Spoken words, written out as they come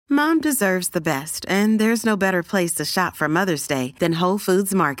Mom deserves the best, and there's no better place to shop for Mother's Day than Whole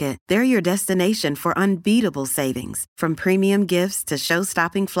Foods Market. They're your destination for unbeatable savings, from premium gifts to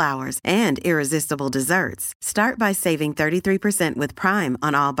show-stopping flowers and irresistible desserts. Start by saving 33% with Prime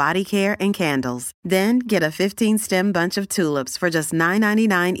on all body care and candles. Then get a 15-stem bunch of tulips for just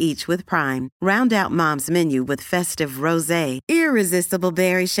 $9.99 each with Prime. Round out Mom's menu with festive rosé, irresistible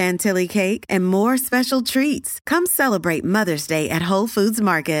berry chantilly cake, and more special treats. Come celebrate Mother's Day at Whole Foods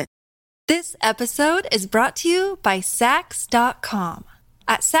Market. This episode is brought to you by Sax.com.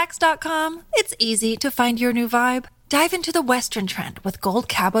 At Sax.com, it's easy to find your new vibe. Dive into the Western trend with gold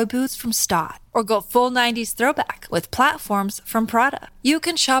cowboy boots from Stott, or go full 90s throwback with platforms from Prada. You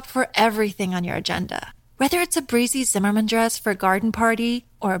can shop for everything on your agenda, whether it's a breezy Zimmermann dress for a garden party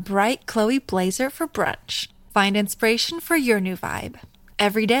or a bright Chloe blazer for brunch. Find inspiration for your new vibe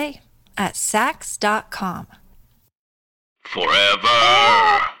every day at Sax.com.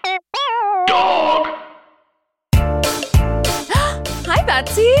 Forever Dog. Hi,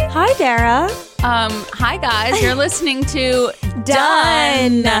 Betsy. Hi, Dara. Hi, guys. You're listening to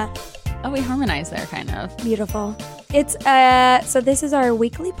Done. Oh, we harmonized there, kind of. Beautiful. It's so this is our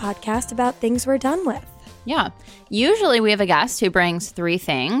weekly podcast about things we're done with. Yeah. Usually we have a guest who brings 3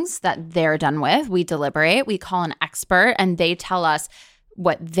 things that they're done with. We deliberate. We call an expert, and they tell us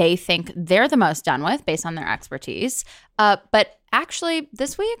what they think they're the most done with based on their expertise. But actually,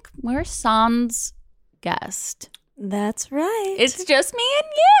 this week, we're Sans guest. That's right. It's just me and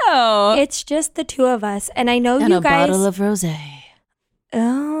you. It's just the two of us. And I know and you a guys. bottle of rosé.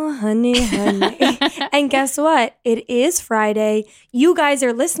 Oh, honey. And guess what? It is Friday. You guys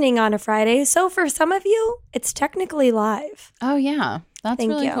are listening on a Friday. So for some of you, it's technically live. Oh, yeah. That's Thank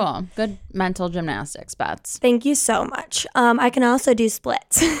really you. cool. Good mental gymnastics, Bets. Thank you so much. I can also do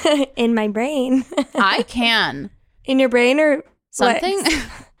splits in my brain. I can. In your brain or Something what?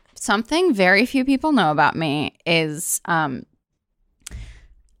 something very few people know about me is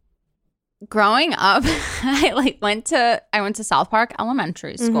growing up, I went to South Park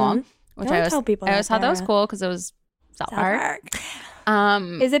Elementary School, which Don't tell people I always that, thought that was Dara. cool because it was South Park.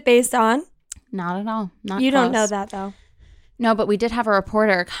 Is it based on? Not at all. Not You don't close. know that though. No, but we did have a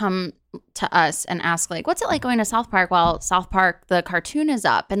reporter come to us and ask, like, what's it like going to South Park while South Park, the cartoon is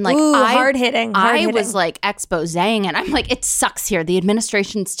up? And like, Ooh, hard hitting. I was like exposing and I'm like, it sucks here. The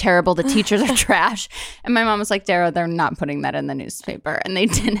administration's terrible. The teachers are trash. And my mom was like, Dara, they're not putting that in the newspaper. And they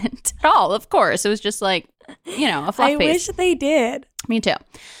didn't at all, of course. It was just like, a fluff I piece. wish they did. Me too.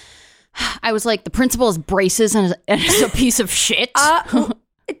 I was like, the principal is braces and is a piece of shit.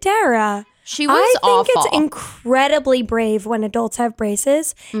 Dara. She was I think awful. it's incredibly brave when adults have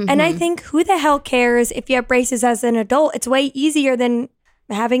braces. And I think who the hell cares if you have braces as an adult? It's way easier than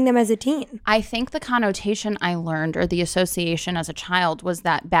having them as a teen. I think the connotation I learned or the association as a child was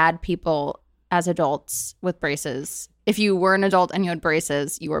that bad people as adults with braces, if you were an adult and you had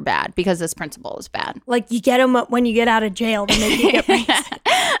braces, you were bad because this principal was bad. Like you get them when you get out of jail to make you get braces.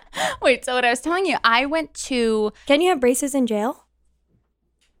 Wait, so what I was telling you, I went to... Can you have braces in jail?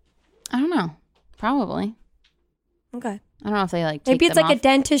 I don't know. Probably. Okay. I don't know if they like take Maybe it's them like off. a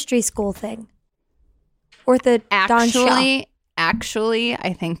dentistry school thing. Actually,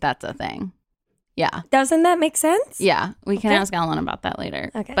 I think that's a thing. Yeah. Doesn't that make sense? Yeah. We can Okay. ask Ellen about that later.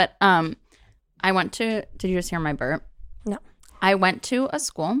 Okay. But I went to... Did you just hear my burp? No. I went to a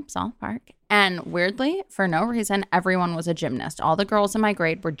school, South Park, and weirdly, for no reason, everyone was a gymnast. All the girls in my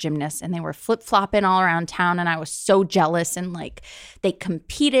grade were gymnasts, and they were flip-flopping all around town, and I was so jealous, and, like, they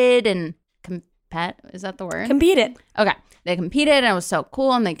competed and is that the word? Competed. Okay. They competed, and it was so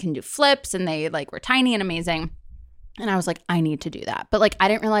cool, and they can do flips, and they, like, were tiny and amazing, and I was like, I need to do that. But, like, I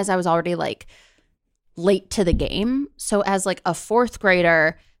didn't realize I was already, like, late to the game, so as, like, a 4th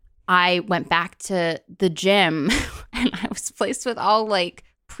grader, I went back to the gym and I was placed with all like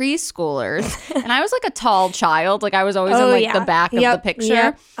preschoolers and I was like a tall child. Like I was always in the back of the picture.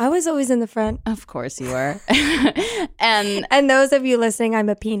 Yep. I was always in the front. Of course you were. and those of you listening, I'm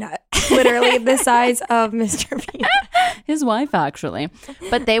a peanut. Literally the size of Mr. Peanut. His wife actually.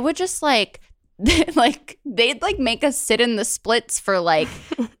 But they would just they'd make us sit in the splits for like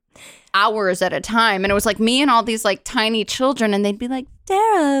hours at a time. And it was like me and all these like tiny children and they'd be like,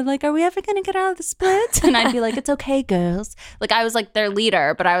 Dara, like, are we ever going to get out of the splits? And I'd be like, it's okay, girls. Like I was like their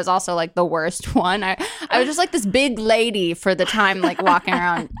leader, but I was also like the worst one. I was just like this big lady for the time, like walking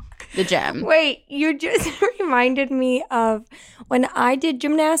around the gym. Wait, you just reminded me of when I did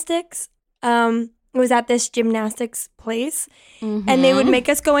gymnastics. was at this gymnastics place, and they would make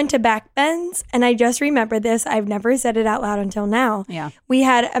us go into back bends. And I just remember this. I've never said it out loud until now. Yeah. We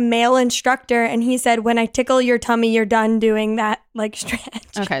had a male instructor, and he said, when I tickle your tummy, you're done doing that, like,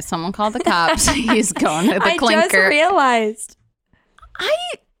 stretch. Okay, someone called the cops. He's going to the I clinker. just realized. I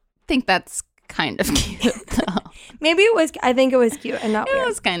think that's kind of cute, though. Maybe it was, I think it was cute and not It weird.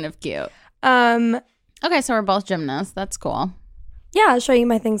 was kind of cute. Um, Okay, so we're both gymnasts. That's cool. yeah, I'll show you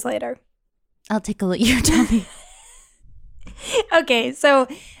my things later. I'll tickle your tummy. Okay, so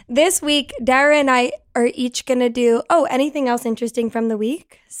this week, Dara and I are each going to do, anything else interesting from the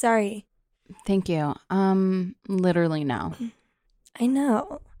week? Sorry. Thank you. Literally no. I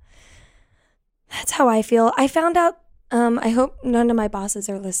know. That's how I feel. I found out, I hope none of my bosses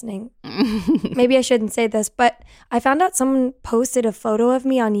are listening. Maybe I shouldn't say this, but I found out someone posted a photo of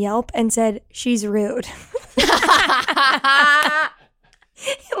me on Yelp and said, she's rude.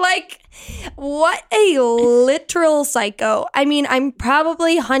 Like, what a literal psycho. I mean, I'm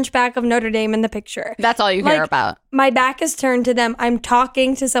probably Hunchback of Notre Dame in the picture. That's all you care Like, about. My back is turned to them. I'm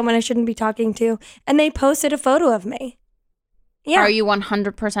talking to someone I shouldn't be talking to, and they posted a photo of me. Yeah. Are you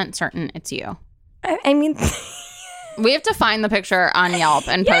 100% certain it's you? I mean, We have to find the picture on Yelp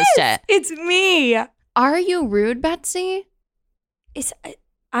and post it. it's me. Are you rude, Betsy?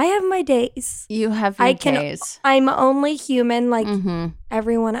 I have my days. You have your days. I'm only human like Mm-hmm.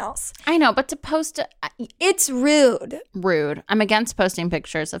 everyone else. I know, but to post It's rude. rude. I'm against posting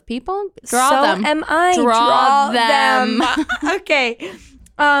pictures of people. Draw so them. am I. Draw them. Okay.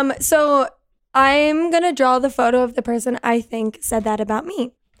 So I'm going to draw the photo of the person I think said that about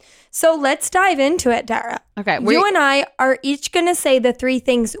me. So let's dive into it, Dara. Okay. You and I are each going to say the 3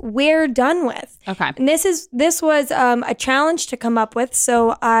 things we're done with. Okay. And this was a challenge to come up with,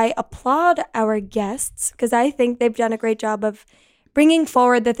 so I applaud our guests because I think they've done a great job of bringing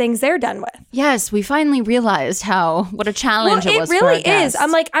forward the things they're done with. Yes, we finally realized what a challenge it was it for really our guests. is.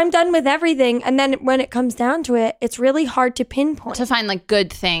 I'm like, I'm done with everything, and then when it comes down to it, it's really hard to pinpoint to find like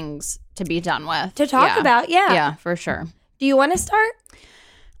good things to be done with. to talk about. Yeah. Yeah, for sure. Do you want to start?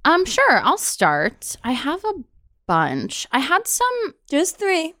 Sure. I'll start. I have a bunch. I had some. Just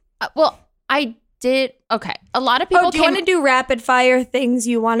 3. I did. Okay. A lot of people Do you want to do rapid fire things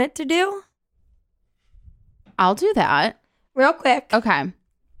you want it to do? I'll do that. Real quick. Okay.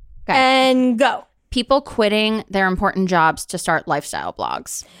 And go. People quitting their important jobs to start lifestyle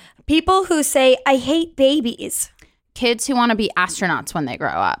blogs. People who say, I hate babies. Kids who want to be astronauts when they grow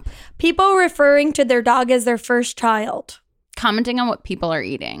up. People referring to their dog as their first child. Commenting on what people are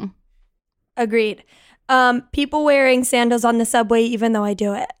eating. Agreed. People wearing sandals on the subway even though I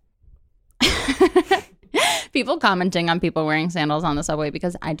do it. People commenting on people wearing sandals on the subway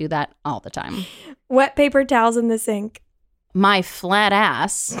because I do that all the time. Wet paper towels in the sink. My flat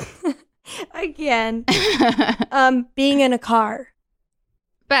ass. Again. Being in a car.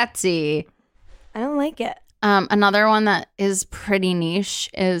 Betsy. I don't like it. Another one that is pretty niche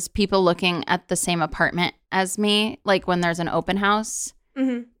is people looking at the same apartment as me, like when there's an open house,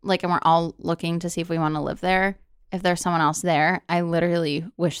 like, and we're all looking to see if we want to live there. If there's someone else there, I literally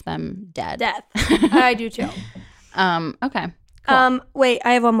wish them dead. Death. I do too. Okay. Cool. Wait,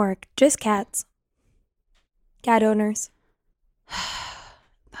 I have one more. Just cats. Cat owners.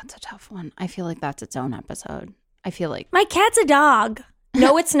 That's a tough one. I feel like that's its own episode. I feel like My cat's a dog.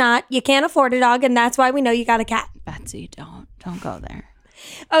 No, it's not. You can't afford a dog, and that's why we know you got a cat. Betsy, don't go there.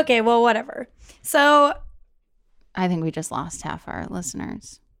 Okay, well, whatever. So I think we just lost half our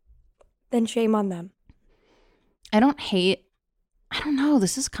listeners. then shame on them. I don't know.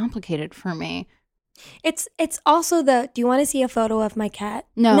 This is complicated for me. It's also do you want to see a photo of my cat?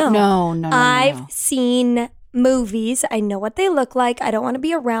 No. I've seen movies. I know what they look like. I don't want to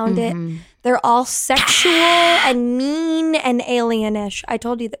be around it. They're all sexual and mean and alienish. I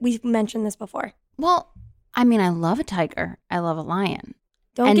told you that we mentioned this before. Well, I mean, I love a tiger. I love a lion.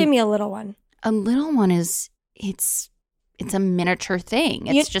 Don't give me a little one. A little one it's a miniature thing.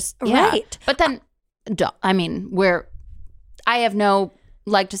 It's just yeah. Right. But then, I mean, I have no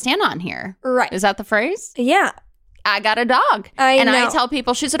leg to stand on here. Right. Is that the phrase? Yeah. I got a dog. I know. I tell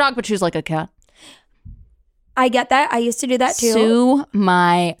people she's a dog, but she's like a cat. I get that. I used to do that too. Sue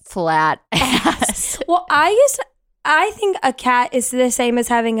my flat ass. Well, I think a cat is the same as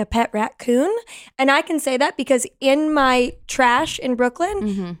having a pet raccoon. And I can say that because in my trash in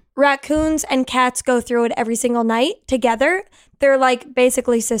Brooklyn, raccoons and cats go through it every single night together. They're like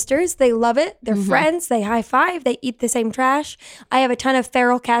basically sisters. They love it. They're friends. They high five. They eat the same trash. I have a ton of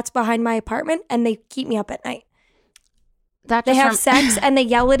feral cats behind my apartment and they keep me up at night. They have sex and they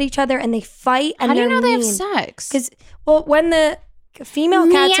yell at each other and they fight. And How do you they're know they have mean. sex? Because, well, when the Female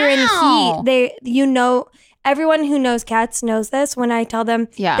cats are in Meow. heat. Everyone who knows cats knows this. When I tell them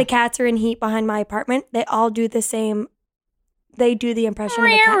Yeah. the cats are in heat behind my apartment, they all do the same. They do the impression of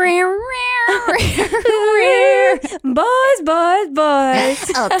a cat.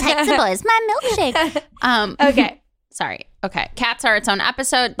 Boys. Oh, Texas boys, my milkshake. Okay. Sorry. Okay. Cats are its own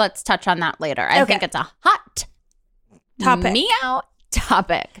episode. Let's touch on that later. I Okay. think it's a hot Topic. meow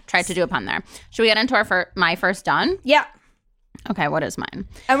topic. Tried to do a pun there. Should we get into my first done? Yeah. Okay. What is mine?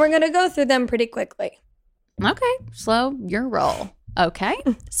 And we're going to go through them pretty quickly. Okay. Slow your roll. Okay.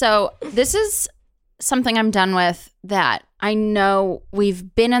 So this is something I'm done with that I know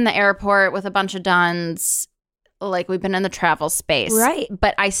we've been in the airport with a bunch of duns. Like we've been in the travel space. Right.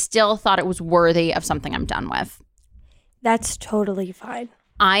 But I still thought it was worthy of something I'm done with. That's totally fine.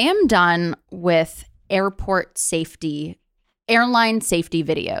 I am done with airline safety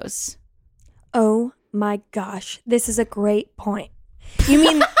videos. Oh my gosh. This is a great point. You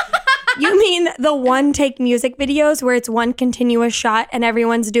mean the one take music videos where it's one continuous shot and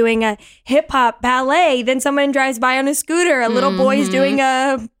everyone's doing a hip hop ballet, then someone drives by on a scooter, a little boy's doing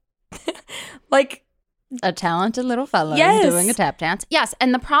a like A talented little fellow Yes. doing a tap dance. Yes.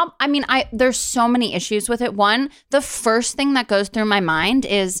 And the problem, there's so many issues with it. One, the first thing that goes through my mind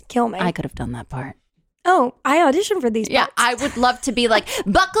is, kill me. I could have done that part. Oh, I auditioned for these. Yeah, parts. I would love to be like,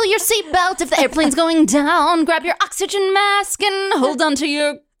 buckle your seatbelt if the airplane's going down, grab your oxygen mask and hold on to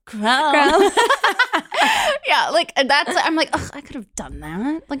your crown. Yeah, like I'm like, ugh, I could have done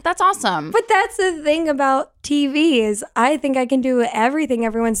that. Like, that's awesome. But that's the thing about TV is I think I can do everything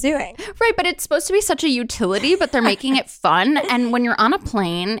everyone's doing. Right, but it's supposed to be such a utility, but they're making it fun. And when you're on a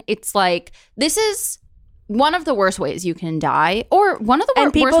plane, it's like, this is one of the worst ways you can die, or one of the And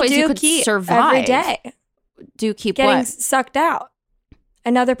worst people ways do you could keep survive. every day Do keep getting what? sucked out.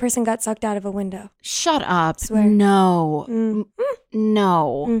 Another person got sucked out of a window. Shut up. Swear. No. Mm.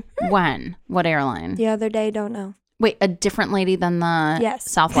 No. When? What airline? The other day, don't know. Wait, a different lady than the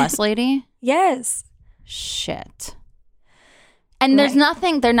Yes. Southwest lady? Yes. Shit. And there's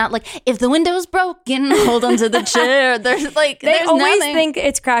nothing, they're not like, if the window's broken, hold onto the chair. There's like, They there's always nothing. think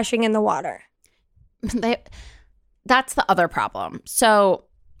it's crashing in the water. That's the other problem. So,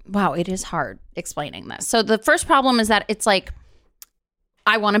 wow, it is hard explaining this. So the first problem is that it's like,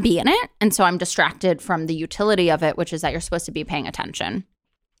 I want to be in it. And so I'm distracted from the utility of it, which is that you're supposed to be paying attention.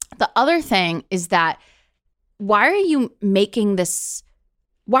 The other thing is that why are you making this?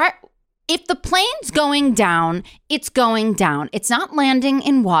 If the plane's going down, it's going down. It's not landing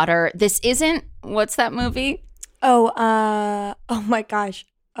in water. This isn't, what's that movie? Oh my gosh.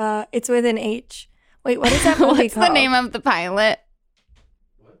 It's with an H. Wait, what is that movie What's called? the name of the pilot?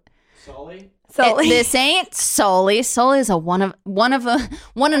 Sully? Sully. This ain't Sully. Sully is a one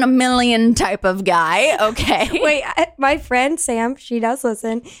in a million type of guy. Okay. Wait, my friend Sam, she does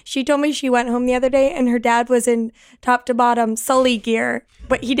listen. She told me she went home the other day and her dad was in top to bottom Sully gear,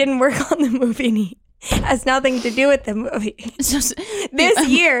 but he didn't work on the movie and he has nothing to do with the movie. This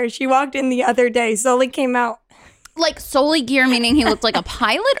year, she walked in the other day. Sully came out. Like Sully gear, meaning he looked like a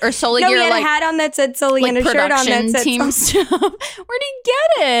pilot, or Sully No, gear he had like a hat on that said Sully and a shirt on that production said team Sully. stuff? Where'd he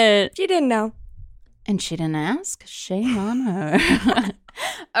get it? She didn't know. And she didn't ask. Shame on her.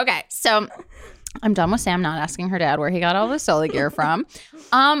 Okay, so I'm done with Sam not asking her dad where he got all the Sully gear from.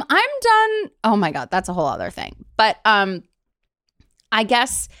 I'm done. Oh my God, that's a whole other thing. But I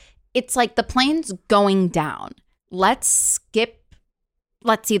guess it's like the plane's going down. Let's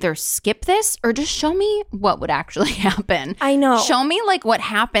either skip this or just show me what would actually happen. I know. Show me like what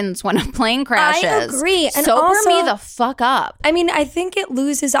happens when a plane crashes. I agree. And Sober also, me the fuck up. I mean, I think it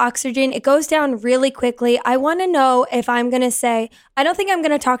loses oxygen. It goes down really quickly. I want to know if I'm going to say, I don't think I'm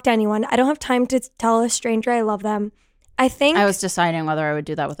going to talk to anyone. I don't have time to tell a stranger I love them. I was deciding whether I would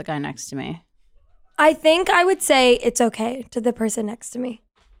do that with the guy next to me. I think I would say it's okay to the person next to me.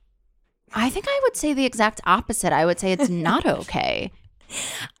 I think I would say the exact opposite. I would say it's not okay.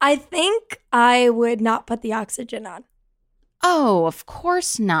 I think I would not put the oxygen on. Oh, of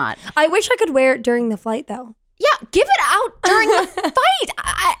course not. I wish I could wear it during the flight, though. Yeah, give it out during the fight.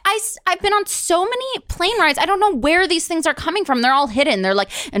 I've been on so many plane rides. I don't know where these things are coming from. They're all hidden. They're like,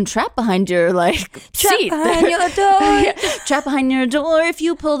 and trapped behind your seat. Behind your door. Yeah, trapped behind your door. If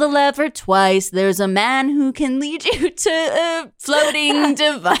you pull the lever twice, there's a man who can lead you to a floating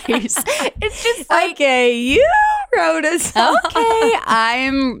device. It's just like, Okay, you wrote a song. okay,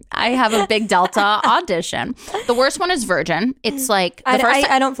 I have a Big Delta audition. The worst one is Virgin. It's like the first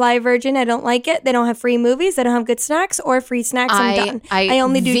I don't fly Virgin. I don't like it. They don't have free movies. They don't have good snacks or free snacks. I'm done. I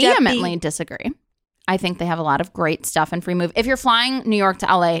only do vehemently JetB. disagree. I think they have a lot of great stuff and free move. If you're flying New York to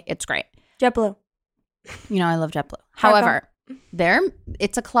LA, it's great. JetBlue. You know, I love JetBlue. However,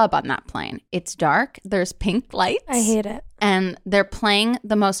 It's a club on that plane. It's dark. There's pink lights. I hate it. And they're playing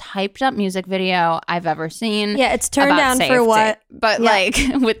the most hyped up music video I've ever seen. Yeah, it's turned about down safety. for what? But Yeah. like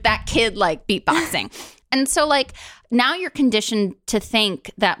with that kid like beatboxing. And so like now you're conditioned to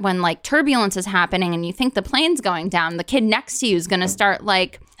think that when like turbulence is happening and you think the plane's going down, the kid next to you is going to start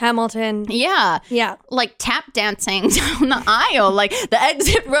like Hamilton. yeah. Yeah. Like tap dancing down the aisle. Like the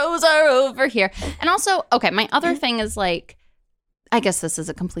exit rows are over here. And also, okay, my other thing is like, I guess this is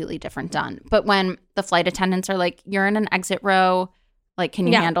a completely different done. But when the flight attendants are like, you're in an exit row, like, can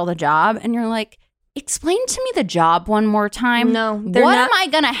you handle the job? And you're like, explain to me the job one more time. No, they're what not- am I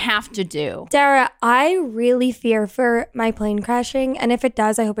going to have to do? Dara, I really fear for my plane crashing. And if it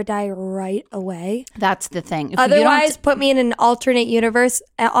does, I hope it die right away. That's the thing. If you don't- Otherwise, put me in an alternate universe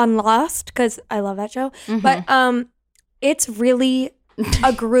on Lost, because I love that show. Mm-hmm. But it's really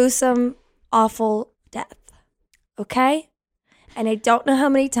a gruesome, awful death. Okay? And I don't know how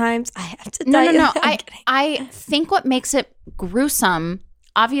many times I have to die. No. I'm kidding. I think what makes it gruesome,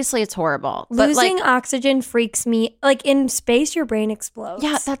 obviously it's horrible. But Losing like, oxygen freaks me. Like in space, your brain explodes.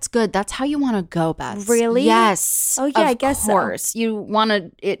 yeah, that's good. That's how you want to go, Beth. Really? Yes. Oh, yeah, I guess so. Of course. You want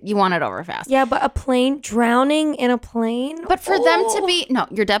it over fast. Yeah, but a plane, drowning in a plane. But for them to Oh. be, no,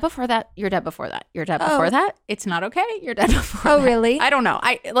 you're dead before that. You're dead before that. You're dead before that. It's not okay. You're dead before Oh, that. really? I don't know.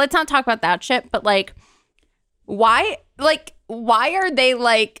 Let's not talk about that shit. But like, why are they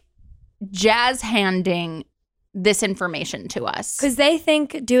like jazz handing this information to us? Because they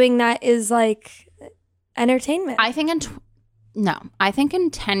think doing that is like entertainment. I think I think in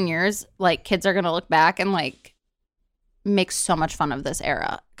 10 years, like kids are going to look back and like make so much fun of this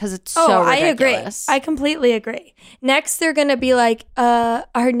era because it's so ridiculous. I agree. I completely agree. Next, they're going to be like,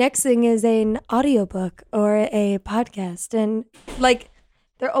 our next thing is an audiobook or a podcast. And like,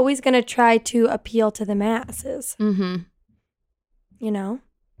 they're always going to try to appeal to the masses. Mm-hmm. You know?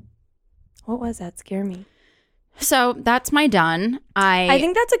 What was that? Scare me. So that's my done. I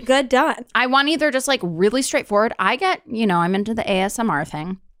think that's a good done. I want either just like really straightforward. I get, I'm into the ASMR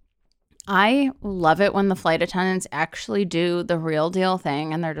thing. I love it when the flight attendants actually do the real deal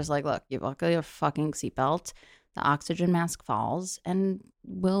thing and they're just like, look, you buckle your fucking seatbelt, the oxygen mask falls, and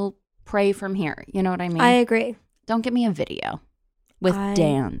we'll pray from here. You know what I mean? I agree. Don't give me a video with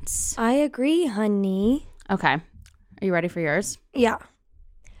dance. I agree, honey. Okay. Are you ready for yours? Yeah.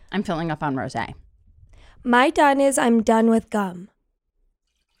 I'm filling up on rosé. My done is I'm done with gum.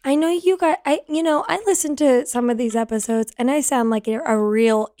 I know you got, I listened to some of these episodes and I sound like a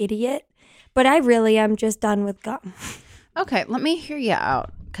real idiot, but I really am just done with gum. Okay, let me hear you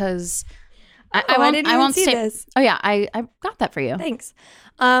out because I didn't even see this. Oh yeah, I got that for you. Thanks.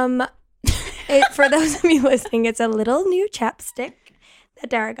 For those of you listening, it's a little new chapstick that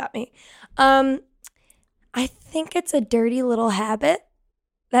Dara got me. I think it's a dirty little habit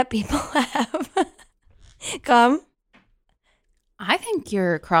that people have. Gum. I think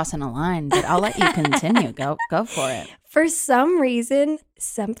you're crossing a line, but I'll let you continue. Go for it. For some reason,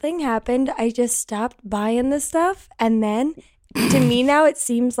 something happened. I just stopped buying the stuff. And then to me now, it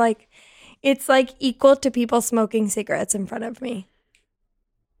seems like it's like equal to people smoking cigarettes in front of me.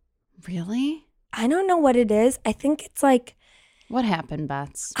 Really? I don't know what it is. I think it's like, What happened,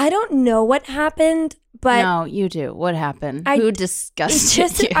 Bats? I don't know what happened, but No, you do. What happened? I- Who disgusted it's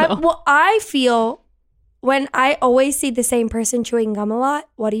just, you? I feel when I always see the same person chewing gum a lot,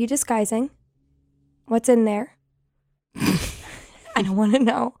 what are you disguising? What's in there? I don't want to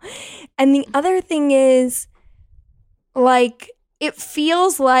know. And the other thing is, like, it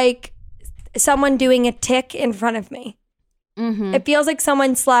feels like someone doing a tick in front of me. Mm-hmm. It feels like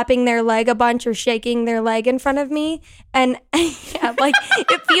someone slapping their leg a bunch or shaking their leg in front of me. And yeah, like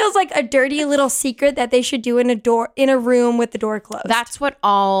it feels like a dirty little secret that they should do in a room with the door closed. That's what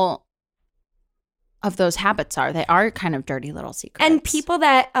all of those habits are. They are kind of dirty little secrets. And people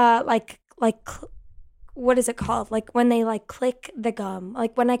that what is it called? Like when they like click the gum,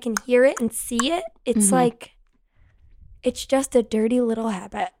 like when I can hear it and see it, it's like, it's just a dirty little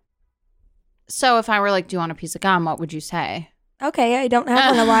habit. So if I were like, do you want a piece of gum? What would you say? Okay, I don't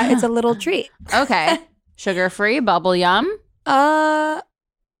have one a lot. It's a little treat. Okay. Sugar-free, bubble yum? I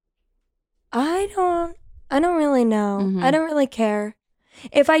don't really know. Mhm. I don't really care.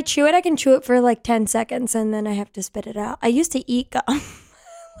 If I chew it, I can chew it for like 10 seconds and then I have to spit it out. I used to eat gum.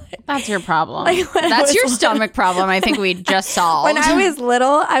 That's your problem. Like when I That's was your little. stomach problem. I think we just solved. When I was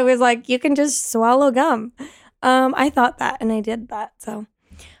little, I was like, you can just swallow gum. I thought that and I did that. So,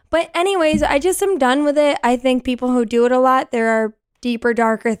 but anyways, I just am done with it. I think people who do it a lot, there are deeper,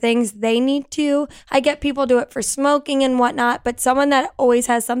 darker things they need to. I get people do it for smoking and whatnot, but someone that always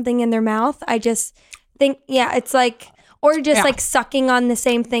has something in their mouth, I just think, yeah, it's like, Or just Yeah. like sucking on the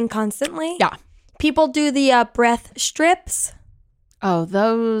same thing constantly. Yeah. People do the breath strips. Oh,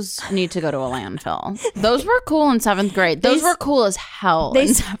 those need to go to a landfill. Those were cool in 7th grade. Those were cool as hell They in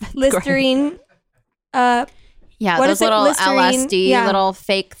 7th grade. Listerine. Yeah, what those is it? little Listerine, LSD, yeah. little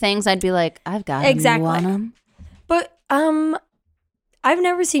fake things. I'd be like, I've got Exactly. You want 'em? But I've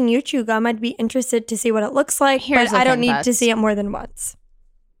never seen you chew gum. I'd be interested to see what it looks like, Here's but the I don't thing, need to Bets. see it more than once.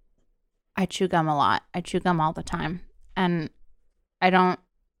 I chew gum a lot. I chew gum all the time. And I don't.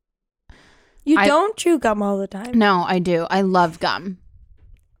 You I- don't chew gum all the time. No, I do. I love gum.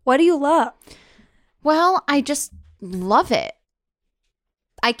 What do you love? Well, I just love it.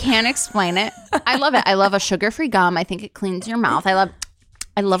 I can't explain it. I love it. I love a sugar-free gum. I think it cleans your mouth. I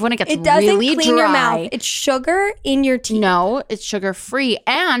love when it gets It doesn't really clean dry. your mouth. It's sugar in your teeth. No, it's sugar-free,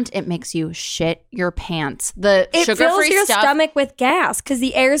 and it makes you shit your pants. The It fills sugar-free your stuff, stomach with gas because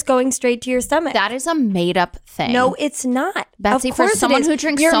the air is going straight to your stomach. that is a made-up thing. No, it's not. Betsy, Of for course it someone is. who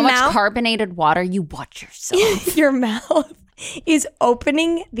drinks Your so much mouth- carbonated water, you watch yourself. your mouth is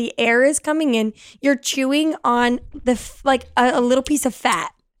opening. The air is coming in. You're chewing on like a little piece of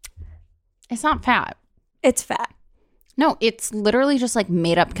fat. It's not fat. It's fat. No, it's literally just like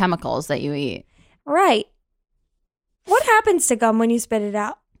made-up chemicals that you eat. Right. What happens to gum when you spit it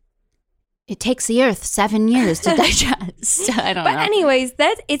out? It takes the earth 7 years to digest. I don't But know. anyways,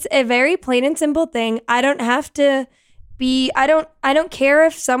 it's a very plain and simple thing. I don't have to be I don't care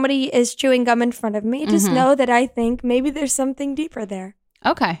if somebody is chewing gum in front of me. Just know that I think maybe there's something deeper there.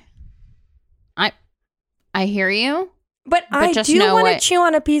 Okay. I hear you. But I just do know want to what- chew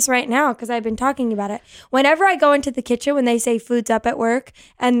on a piece right now because I've been talking about it. Whenever I go into the kitchen when they say food's up at work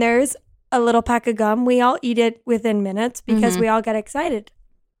and there's a little pack of gum, we all eat it within minutes because we all get excited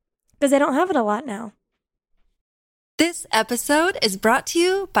because they don't have it a lot now. This episode is brought to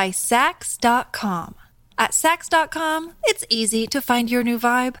you by Sax.com. At Sax.com, it's easy to find your new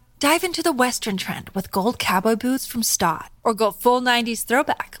vibe. Dive into the Western trend with gold cowboy boots from Stott, or go full 90s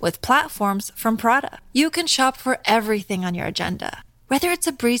throwback with platforms from Prada. You can shop for everything on your agenda, whether it's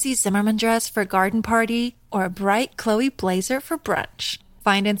a breezy Zimmermann dress for a garden party or a bright Chloe blazer for brunch.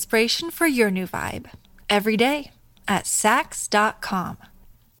 Find inspiration for your new vibe every day at Sax.com.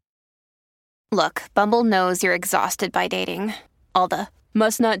 Look, Bumble knows you're exhausted by dating. All the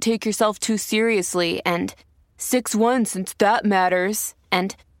must not take yourself too seriously and 6'1" since that matters.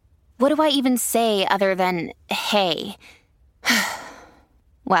 And what do I even say other than hey?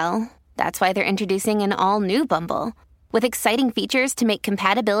 Well, that's why they're introducing an all-new Bumble with exciting features to make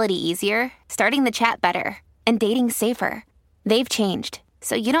compatibility easier, starting the chat better, and dating safer. They've changed,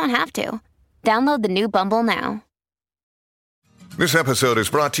 so you don't have to. Download the new Bumble now. This episode is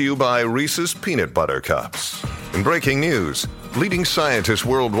brought to you by Reese's Peanut Butter Cups. In breaking news, leading scientists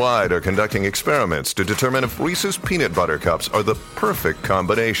worldwide are conducting experiments to determine if Reese's Peanut Butter Cups are the perfect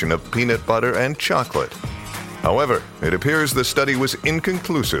combination of peanut butter and chocolate. However, it appears the study was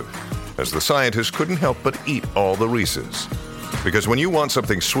inconclusive, as the scientists couldn't help but eat all the Reese's. Because when you want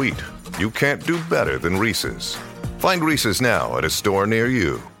something sweet, you can't do better than Reese's. Find Reese's now at a store near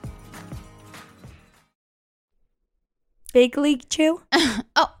you. Big League Chew?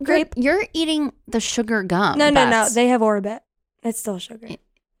 Oh, Grape? You're eating the sugar gum. No. Bess. They have Orbit. It's still sugar.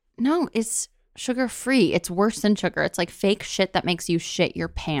 No, it's sugar-free. It's worse than sugar. It's like fake shit that makes you shit your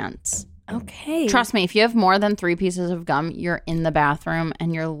pants. Okay. Trust me, if you have more than 3 pieces of gum, you're in the bathroom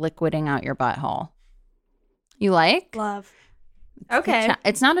and you're liquiding out your butthole. You like? Love. Okay.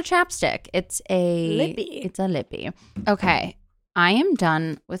 It's not a chapstick. It's a Lippy. It's a lippy. Okay. I am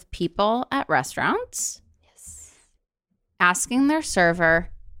done with people at restaurants asking their server,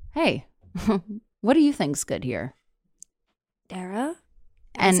 hey, what do you think's good here? Dara,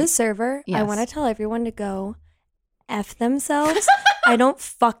 as And- a server, I yes. want to tell everyone to go F themselves. I don't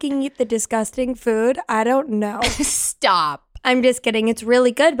fucking eat the disgusting food. I don't know. Stop. I'm just kidding. It's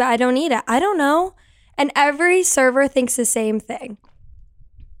really good, but I don't eat it. I don't know. And every server thinks the same thing.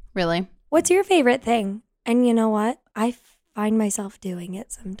 Really? What's your favorite thing? And you know what? I find myself doing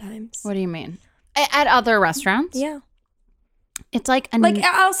it sometimes. What do you mean? At other restaurants? Yeah. It's like a Like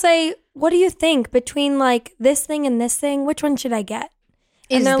I'll say, what do you think between like this thing and this thing? Which one should I get?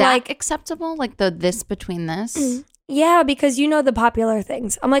 is and they're that like, acceptable? Like the this between this? yeah, because you know the popular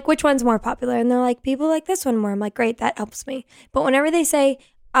things. I'm like, which one's more popular? And they're like, people like this one more. I'm like, great, that helps me. But whenever they say,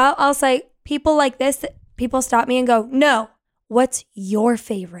 I'll say, people like this, people stop me and go, no, what's your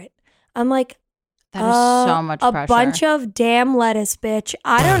favorite? I'm like, That is so much a pressure. bunch of damn lettuce, bitch.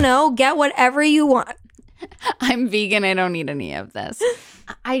 I don't know. Get whatever you want. I'm vegan. I don't need any of this.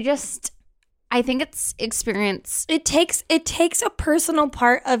 I think it's experience. It takes a personal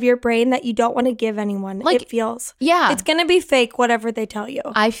part of your brain that you don't want to give anyone. Like, it feels. Yeah. It's going to be fake, whatever they tell you.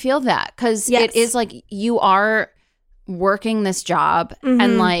 I feel that because it is like you are working this job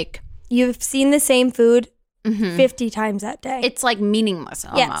and like. You've seen the same food 50 times that day. It's like meaningless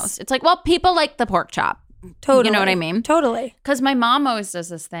almost. Yes. It's like, well, people like the pork chop. Totally. You know what I mean? Totally. Because my mom always does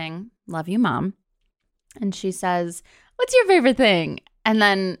this thing. Love you, Mom. And she says, what's your favorite thing? And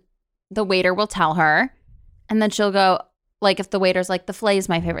then the waiter will tell her. And then she'll go, like, if the waiter's like, the filet is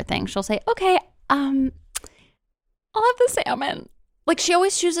my favorite thing, she'll say, okay, I'll have the salmon. Like, she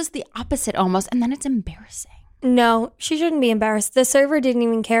always chooses the opposite almost. And then it's embarrassing. No, she shouldn't be embarrassed. The server didn't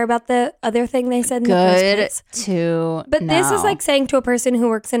even care about the other thing they said in the first place. To But know. this is like saying to a person who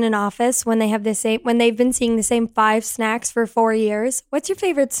works in an office when they've been seeing the same 5 snacks for 4 years. What's your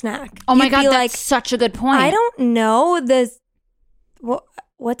favorite snack? Oh my You'd God, be that's like, such a good point. I don't know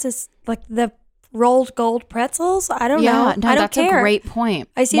what's this, like the rolled gold pretzels? I don't know. No, I don't that's care. a great point.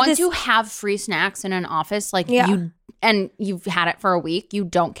 I see Once this- you have free snacks in an office, like you've had it for a week, you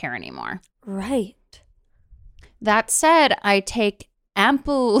don't care anymore. Right. That said, I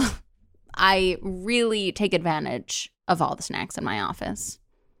really take advantage of all the snacks in my office.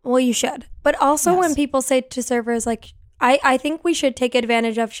 Well, you should. But also when Yes. people say to servers, like, I think we should take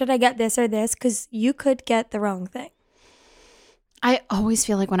advantage of, should I get this or this? Because you could get the wrong thing. I always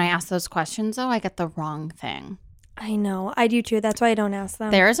feel like when I ask those questions, though, I get the wrong thing. I know. I do too. That's why I don't ask them.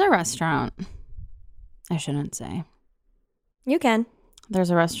 There's a restaurant. I shouldn't say. You can.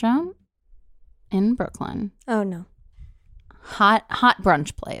 There's a restaurant in Brooklyn. Oh, no. Hot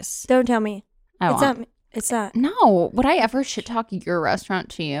brunch place. Don't tell me. I It's won't. not. It's not. No. Would I ever shit talk your restaurant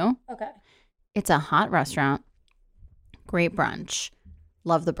to you? Okay. It's a hot restaurant. Great brunch.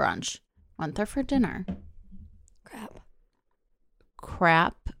 Love the brunch. Went there for dinner.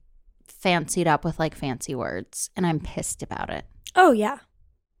 Crap. Fancied up with like fancy words. And I'm pissed about it. Oh, yeah.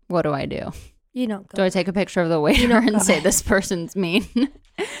 What do I do? You don't go. Do I take a picture of the waiter and say this person's mean?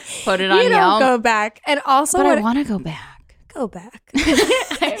 Put it on You don't Yelp? go back. And also, But I want to go back. go back.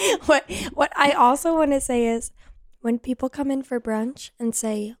 What I also want to say is when people come in for brunch and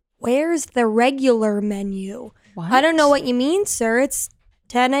say, where's the regular menu? What? I don't know what you mean, sir. It's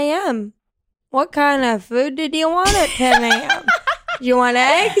 10 a.m. What kind of food did you want at 10 a.m.? Did you want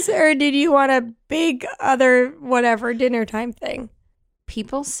eggs or did you want a big other whatever dinner time thing?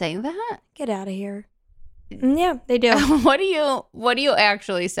 People say that? Get out of here. Yeah, they do. What do you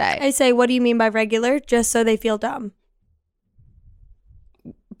actually say? I say, what do you mean by regular? Just so they feel dumb.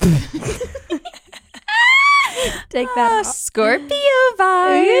 Take that out. Scorpio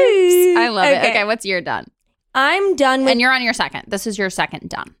vibes. I love it. Okay, what's your done? I'm done with And you're on your second. This is your second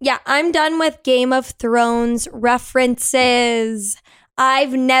done. Yeah, I'm done with Game of Thrones references.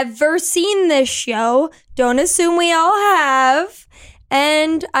 I've never seen this show. Don't assume we all have.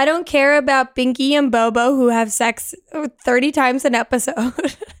 And I don't care about Binky and Bobo who have sex 30 times an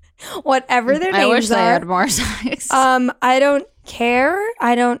episode. Whatever their names I wish are. they had more sex. I don't care.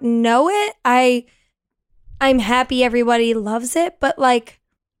 I don't know it. I'm happy everybody loves it, but like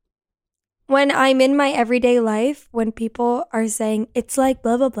when I'm in my everyday life, when people are saying it's like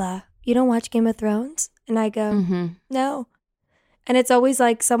blah blah blah, you don't watch Game of Thrones, and I go no, and it's always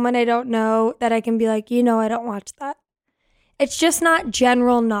like someone I don't know that I can be like, you know, I don't watch that. It's just not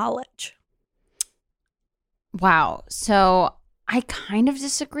general knowledge. Wow. So I kind of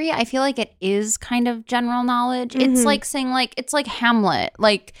disagree. I feel like it is kind of general knowledge. It's like saying like it's like Hamlet.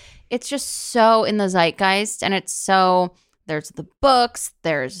 Like it's just so in the zeitgeist, and it's so there's the books,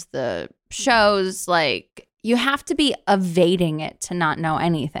 there's the shows. Like you have to be evading it to not know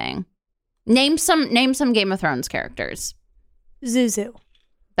anything. Name some Game of Thrones characters. Zuzu.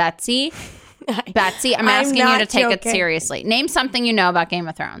 Betsy. Betsy, I'm asking you not to take it joking. seriously. Name something you know about Game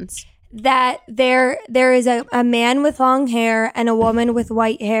of Thrones. That there is a man with long hair and a woman with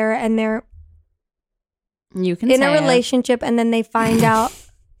white hair, and they're You can in say a it. relationship, and then they find out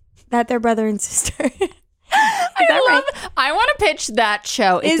that they're brother and sister. I want to pitch that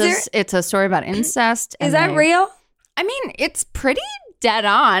show. It's a story about incest. Is and that real? I mean, it's pretty dead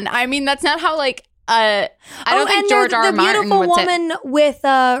on. I mean, that's not how like I don't think George R. R. the Martin beautiful would say. woman with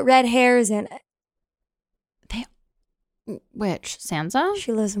red hairs in it. Which Sansa?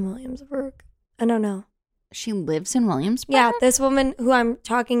 She lives in Williamsburg. I don't know. She lives in Williamsburg. Yeah, this woman who I'm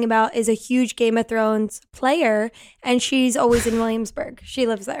talking about is a huge Game of Thrones player, and she's always in Williamsburg. She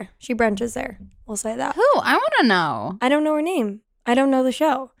lives there. She brunches there. We'll say that. Who? I want to know. I don't know her name. I don't know the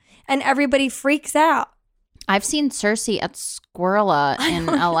show. And everybody freaks out. I've seen Cersei at Squirrela in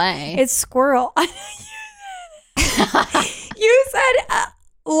L.A. It's Squirrel. You said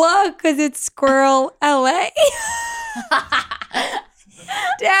look, because it's Squirrel LA.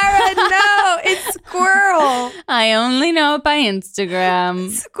 Dara, no, it's Squirrel. I only know it by Instagram.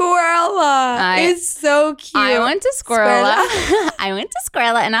 Squirrela is so cute. I went to Squirrela. I went to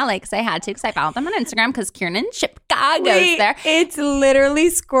Squirrela in LA because I had to, because I followed them on Instagram because Kiernan Shipka goes there. It's literally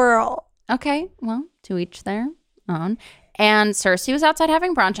Squirrel. Okay, well, to each their own. And Cersei was outside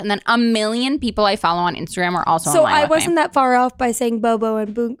having brunch, and then a million people I follow on Instagram are also So online I with wasn't me. that far off by saying Bobo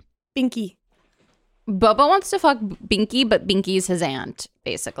and Binky. Bobo wants to fuck Binky, but Binky's his aunt,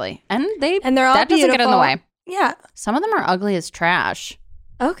 basically. And they're all that beautiful. Doesn't get in the way. Yeah. Some of them are ugly as trash.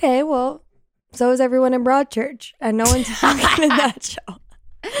 Okay, well, so is everyone in Broadchurch, and no one's fucking in that show.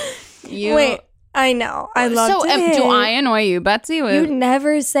 Wait, I know. I love it. Do I annoy you, Betsy? You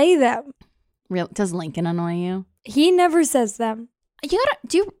never say them. Does Lincoln annoy you? He never says them.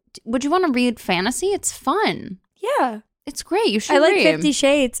 Would you want to read fantasy? It's fun. Yeah. It's great. You should I like read. 50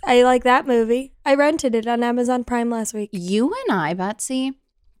 Shades. I like that movie. I rented it on Amazon Prime last week. You and I, Betsy,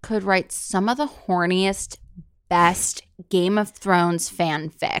 could write some of the horniest, best Game of Thrones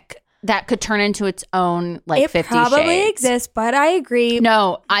fanfic that could turn into its own, like, 50 Shades. It probably exists, but I agree.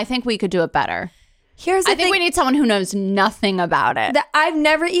 No, I think we could do it better. I think we need someone who knows nothing about it. I've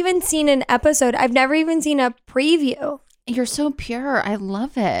never even seen an episode. I've never even seen a preview. You're so pure. I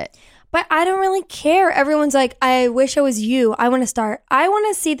love it. But I don't really care. Everyone's like, I wish I was you. I want to start. I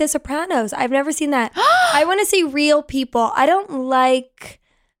want to see The Sopranos. I've never seen that. I want to see real people. I don't like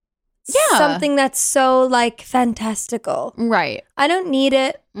something that's so like fantastical. Right. I don't need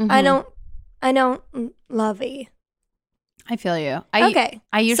it. Mm-hmm. I don't love it. I feel you. Okay.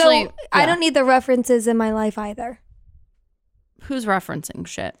 I don't need the references in my life either. Who's referencing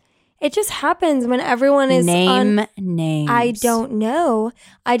shit? It just happens when everyone is names. I don't know.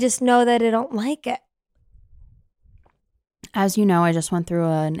 I just know that I don't like it. As you know, I just went through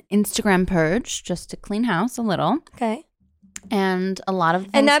an Instagram purge just to clean house a little. Okay. And a lot of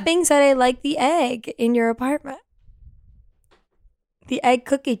things. And that being said, I like the egg in your apartment. The egg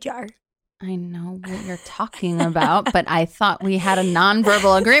cookie jar. I know what you're talking about, but I thought we had a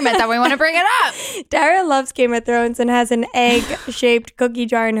nonverbal agreement that we want to bring it up. Dara loves Game of Thrones and has an egg-shaped cookie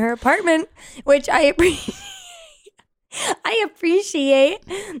jar in her apartment, which I appreciate. I appreciate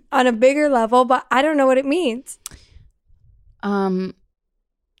on a bigger level, but I don't know what it means. Am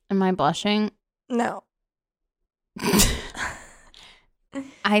I blushing? No.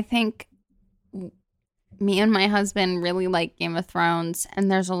 I think me and my husband really like Game of Thrones, and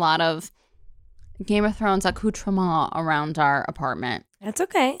there's a lot of Game of Thrones accoutrement around our apartment. That's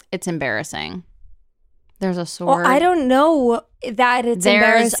okay. It's embarrassing. There's a sword. Well, I don't know that it's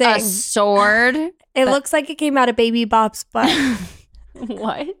embarrassing. There's a sword. It looks like it came out of Baby Bop's butt.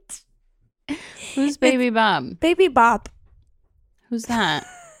 What? Who's Baby Bob? Baby Bop. Who's that?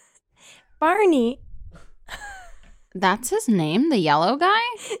 Barney. That's his name? The yellow guy?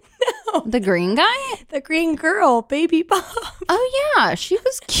 No. The green guy? The green girl, Baby Bop. Oh, yeah. She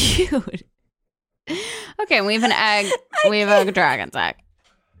was cute. Okay, we have an egg. We have a dragon's egg.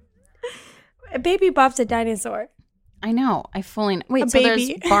 Baby Bop's a dinosaur. I know. I fully... Wait, so there's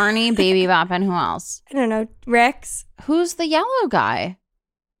Barney, Baby Bop, and who else? I don't know. Rex. Who's the yellow guy?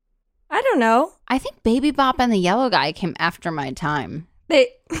 I don't know. I think Baby Bop and the yellow guy came after my time.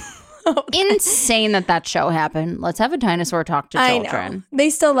 Insane that show happened. Let's have a dinosaur talk to children. I know. They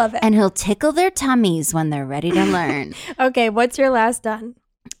still love it. And he'll tickle their tummies when they're ready to learn. Okay, what's your last done?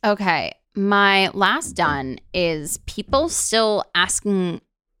 Okay, my last done is people still asking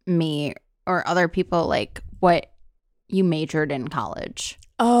me or other people like what you majored in college.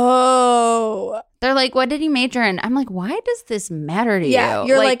 Oh. They're like, what did you major in? I'm like, why does this matter to you? Yeah,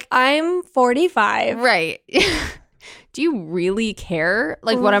 you're like, I'm 45. Right. Do you really care?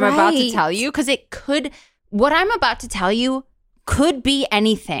 Like what I'm about to tell you? Because what I'm about to tell you could be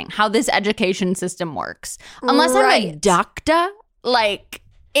anything, how this education system works. Unless I'm a doctor, like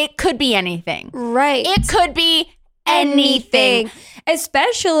it could be anything. Right. It could be anything.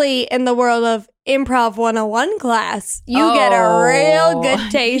 Especially in the world of Improv 101 class. You get a real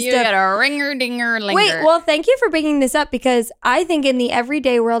good taste you get a ringer-dinger-linger. Wait, well, thank you for bringing this up because I think in the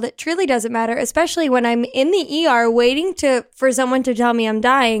everyday world, it truly doesn't matter, especially when I'm in the ER waiting for someone to tell me I'm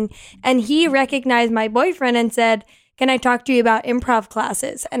dying. And he recognized my boyfriend and said, can I talk to you about improv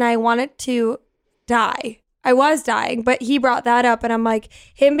classes? And I wanted to die. I was dying, but he brought that up. And I'm like,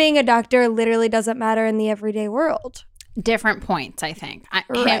 him being a doctor literally doesn't matter in the everyday world. Different points, I think.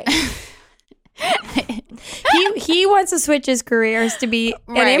 Right. he wants to switch his careers to be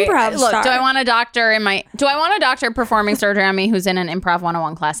an improv star. Look, do I want a doctor performing surgery on me who's in an Improv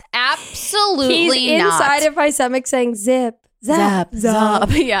 101 class? Absolutely He's not. inside of my stomach saying, zip, Zap, zap.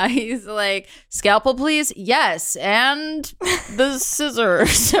 Yeah, he's like, scalpel, please. Yes, and the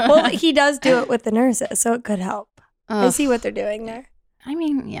scissors. Well, he does do it with the nurses, so it could help. I Ugh. see what they're doing there. I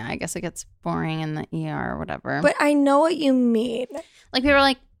mean, yeah, I guess it gets boring in the ER or whatever. But I know what you mean. Like, people are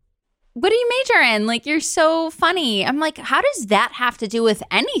like, what do you major in? Like, you're so funny. I'm like, how does that have to do with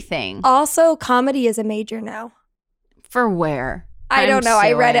anything? Also, comedy is a major now. For where? I don't know.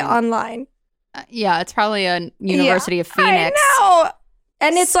 I read it suing. online. Yeah, it's probably a University of Yeah, Phoenix I know.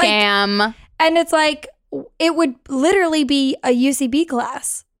 And it's scam. it would literally be a UCB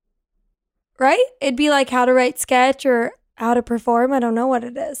class, right? It'd be like how to write sketch or how to perform. I don't know what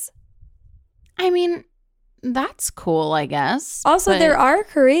it is. I mean, that's cool, I guess. Also, but there are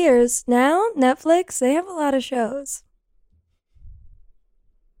careers now. Netflix, they have a lot of shows.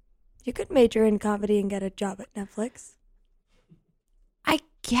 You could major in comedy and get a job at Netflix.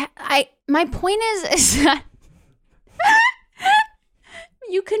 my point is that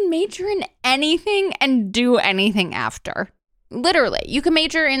you can major in anything and do anything after. Literally. You can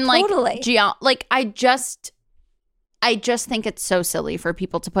major in like Totally. I just think it's so silly for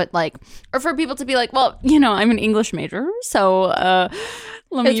people to put like, or for people to be like, well, I'm an English major, so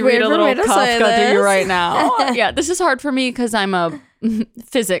let me It's read weird a for little me to say Kafka to you this. right now. Yeah, this is hard for me because I'm a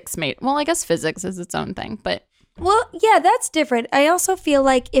physics mate. Well, I guess physics is its own thing, but Well, yeah, that's different. I also feel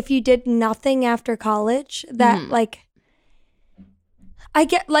like if you did nothing after college, that I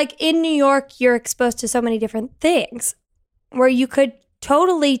get like in New York, you're exposed to so many different things where you could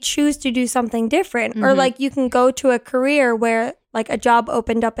totally choose to do something different, or like you can go to a career where like a job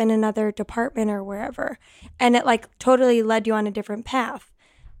opened up in another department or wherever, and it like totally led you on a different path.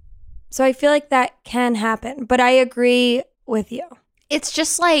 So I feel like that can happen, but I agree with you. it's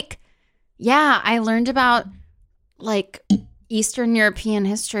just like, yeah, I learned about like Eastern European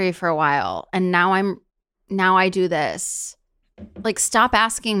history for a while, and now I do this. Like, stop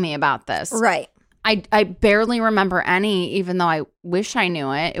asking me about this. Right. I barely remember any, even though I wish I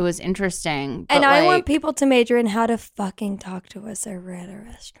knew it. It was interesting. But And I want like, people to major in how to fucking talk to a server at a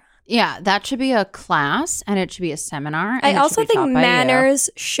restaurant. yeah, that should be a class, and it should be a seminar. And I it also should be taught think by you. manners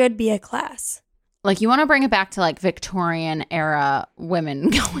should be a class. Like, you want to bring it back to like Victorian era women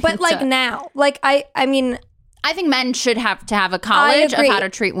going But like to- now, like I mean, I think men should have to have a college of agree. how to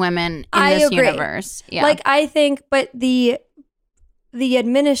treat women in I this agree. universe. Yeah. like I think, but the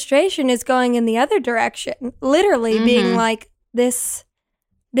administration is going in the other direction, literally being like this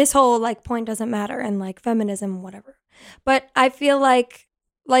whole like point doesn't matter, and like feminism, whatever. But I feel like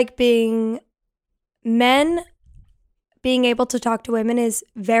being men being able to talk to women is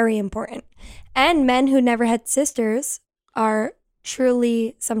very important, and men who never had sisters are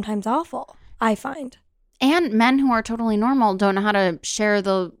truly sometimes awful, I find. And men who are totally normal don't know how to share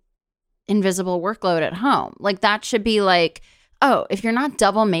the invisible workload at home. Like, that should be like, oh, if you're not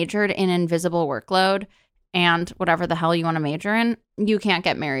double majored in invisible workload and whatever the hell you want to major in, you can't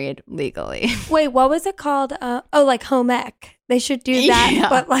get married legally. Wait, what was it called? Like home ec. They should do that, Yeah.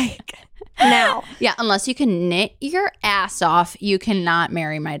 but like now. Yeah, unless you can knit your ass off, you cannot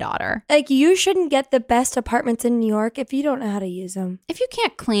marry my daughter. Like, you shouldn't get the best apartments in New York if you don't know how to use them. If you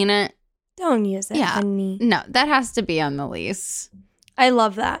can't clean it, Don't use it, Yeah. honey. no, that has to be on the lease. I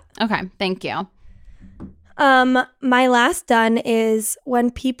love that. Okay, thank you. My last done is when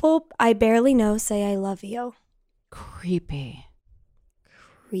people I barely know say I love you. Creepy.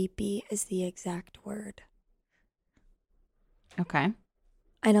 Creepy is the exact word. Okay.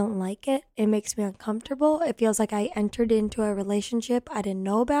 I don't like it. It makes me uncomfortable. It feels like I entered into a relationship I didn't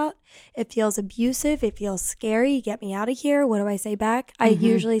know about. It feels abusive. It feels scary. Get me out of here. What do I say back? I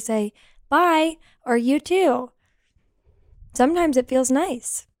usually say, bye, or you too. Sometimes it feels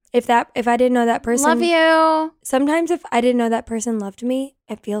nice. If I didn't know that person. Love you. Sometimes if I didn't know that person loved me,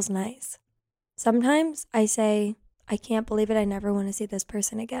 it feels nice. Sometimes I say, I can't believe it. I never want to see this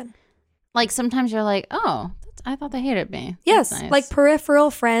person again. Like, sometimes you're like, oh, I thought they hated me. Yes, That's nice. like peripheral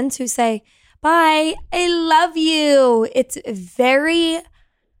friends who say, bye, I love you. It's very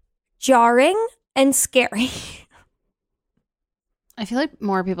jarring and scary. I feel like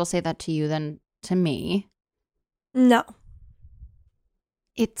more people say that to you than to me. No.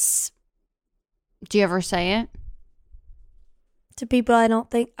 Do you ever say it? To people I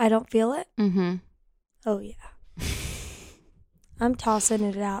don't feel it. Mm-hmm. Oh, yeah. I'm tossing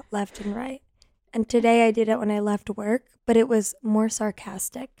it out left and right. And today I did it when I left work, but it was more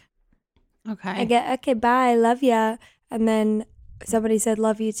sarcastic. Okay. I get, okay, bye, love ya. And then somebody said,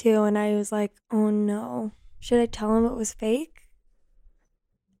 love you too. And I was like, oh no. Should I tell him it was fake?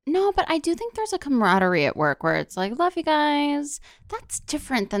 No, but I do think there's a camaraderie at work where it's like, love you guys. That's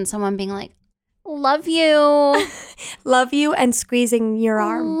different than someone being like, Love you. Love you and squeezing your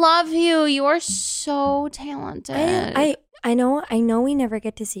arm. Love you. You are so talented. I know we never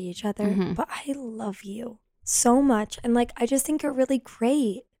get to see each other, but I love you so much. And like, I just think you're really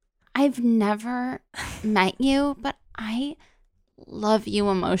great. I've never met you, but I love you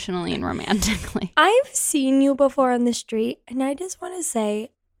emotionally and romantically. I've seen you before on the street, and I just want to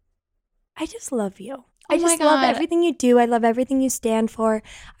say, I just love you. I just love everything you do. I love everything you stand for.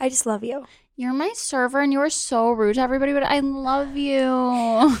 I just love you. You're my server, and you are so rude to everybody, but I love you.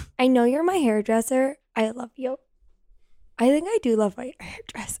 I know you're my hairdresser. I love you. I think I do love my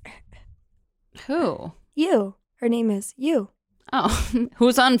hairdresser. Who? You. Her name is you. Oh,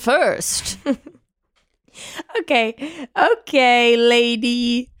 who's on first? Okay,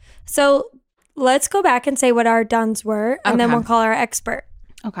 lady. So let's go back and say what our dones were, and then we'll call our expert.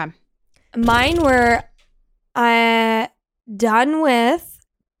 Okay. Mine were done with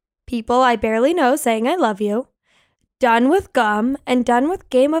people I barely know saying I love you, done with gum, and done with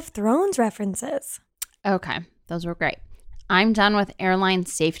Game of Thrones references. Okay. Those were great. I'm done with airline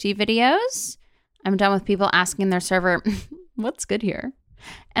safety videos. I'm done with people asking their server, what's good here?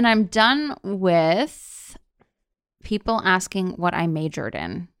 And I'm done with people asking what I majored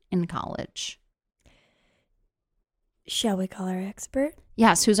in college. Shall we call our expert?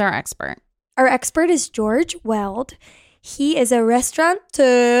 Yes, who's our expert? Our expert is George Weld. He is a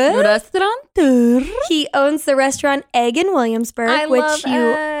restaurateur. He owns the restaurant Egg in Williamsburg, which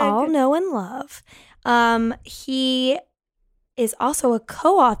you all know and love. He is also a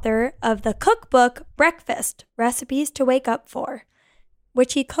co-author of the cookbook Breakfast, Recipes to Wake Up For,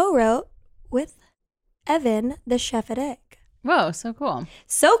 which he co-wrote with Evan, the chef at Egg. Whoa, so cool.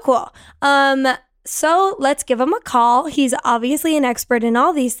 So cool. So let's give him a call. He's obviously an expert in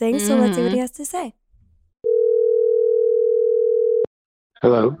all these things, so let's see what he has to say.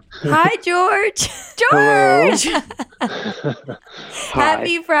 Hello. Hi, George. George!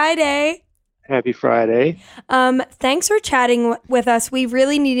 Happy Friday. Happy Friday. Thanks for chatting with us. We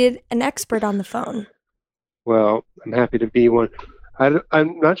really needed an expert on the phone. Well, I'm happy to be one.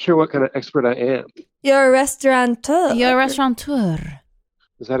 I'm not sure what kind of expert I am. You're a restaurateur. You're a restaurateur.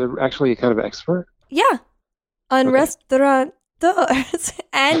 Is that actually a kind of expert? Yeah. On restaurateurs.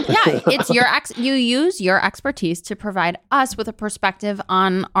 And yeah, it's you use your expertise to provide us with a perspective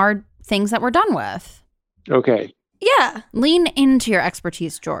on our things that we're done with. Okay. Yeah. Lean into your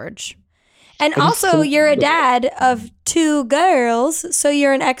expertise, George. And also, you're a dad of 2 girls, so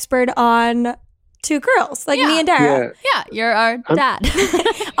you're an expert on 2 girls, like me and Dara. Yeah, you're our dad.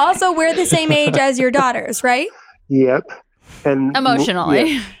 Also, we're the same age as your daughters, right? Yep. And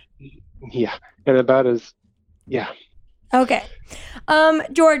emotionally. Yeah. And about as, yeah. Okay.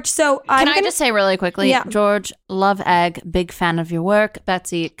 George, so Can I just say really quickly? Yeah. George, love Egg, big fan of your work.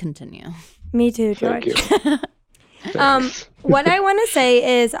 Betsy, continue. Me too, George. Thank you. What I want to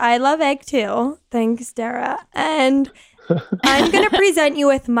say is I love Egg too. Thanks, Dara. And I'm going to present you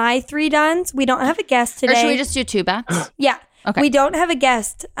with my 3 dones. We don't have a guest today. Or should we just do 2 bets? Yeah. Okay. We don't have a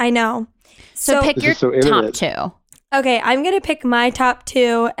guest. I know. So pick your top 2. Okay, I'm going to pick my top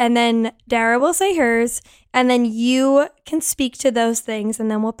 2, and then Dara will say hers, and then you can speak to those things,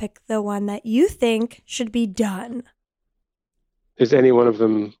 and then we'll pick the one that you think should be done. Is any one of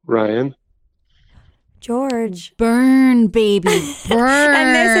them Ryan? George. Burn, baby, burn.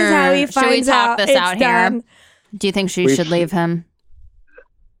 And this is how he finds out. Should we talk this it's out done. here? Do you think she should leave him?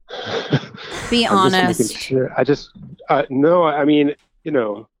 Be honest. No, I mean,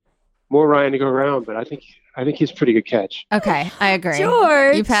 more Ryan to go around, but I think he's a pretty good catch. Okay, I agree.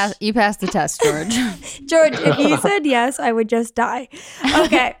 George. You passed the test, George. George, if you said yes, I would just die.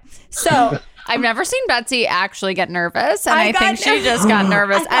 Okay, so I've never seen Betsy actually get nervous, and I think she just got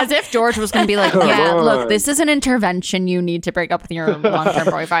nervous, as if George was going to be like, yeah, look, this is an intervention. You need to break up with your long-term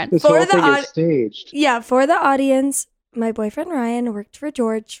boyfriend. This whole thing is staged. Yeah, for the audience, my boyfriend Ryan worked for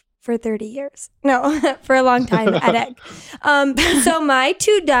George for 30 years. No, for a long time at Egg. So my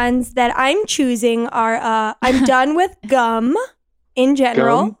 2 dones that I'm choosing are, I'm done with gum in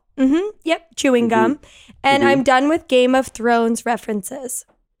general. Gum? Yep, chewing gum. And I'm done with Game of Thrones references.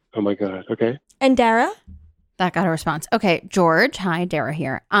 Oh my God, okay. And Dara? That got a response. Okay, George. Hi, Dara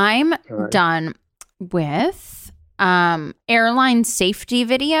here. I'm done with airline safety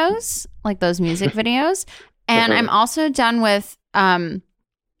videos, like those music videos. And I'm also done with,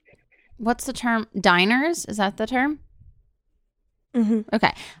 what's the term? Diners? Is that the term?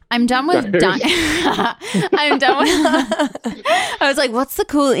 Okay. I'm done with I'm done with I was like, what's the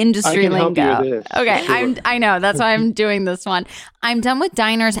cool industry lingo? Okay, sure. I know, that's why I'm doing this one. I'm done with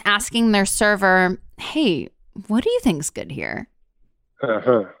diners asking their server, hey, what do you think's good here?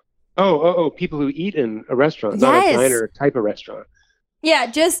 People who eat in a restaurant, not a Yes. diner type of restaurant. Yeah,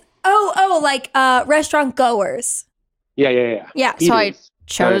 just like restaurant goers. Yeah. Yeah. So I Eaters,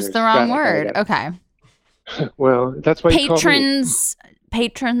 chose diners. the wrong Got it. word. Okay. Well, that's why you call me.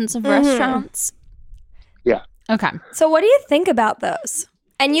 Patrons of restaurants. Yeah. Okay. So what do you think about those?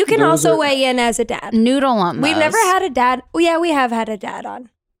 And you can Those also are- weigh in as a dad. Noodle on those. We've never had a dad. Oh, yeah, we have had a dad on.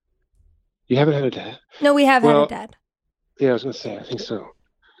 You haven't had a dad? No, we have had Well, a dad. Yeah, I was gonna say, I think so.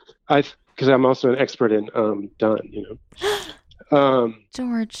 Because I'm also an expert in done,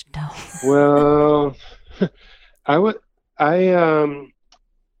 George, no. Well, I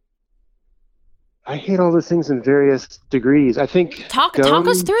hate all those things in various degrees. I think Talk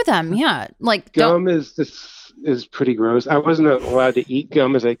us through them. Yeah. Like gum is pretty gross. I wasn't allowed to eat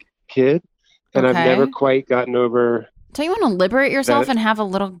gum as a kid, and I've Okay. never quite gotten over. So you want to liberate yourself That- and have a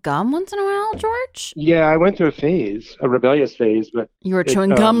little gum once in a while, George? Yeah, I went through a rebellious phase, but You were It,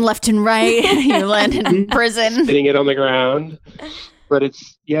 chewing gum left and right. You landed in prison. hitting it on the ground. But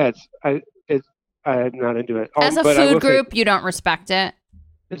I'm not into it. As a But I will food say, group, you don't respect it.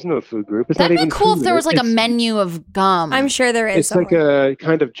 there's no food group. It's That'd not be even cool if food. there was like a It's- menu of gum. I'm sure there is. It's like somewhere. a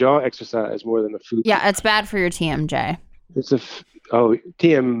kind of jaw exercise more than a food. Yeah, it's bad for your TMJ. It's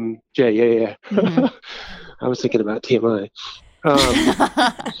TMJ. Yeah. Mhm. I was thinking about TMI.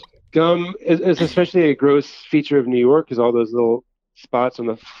 Gum is especially a gross feature of New York because all those little spots on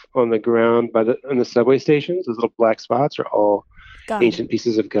the ground on the subway stations, those little black spots are all Gum. ancient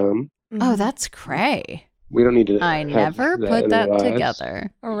pieces of gum. Oh, that's cray. We don't need to. I have never that put in that our lives.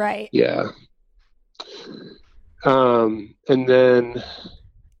 together. Right. Yeah. And then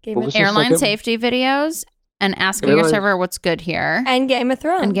Game What of was the Airline second? safety videos and asking your Airline- server what's good here. and Game of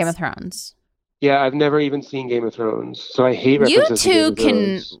Thrones. And Game of Thrones. yeah, I've never even seen Game of Thrones, so I hate You references to Game two of can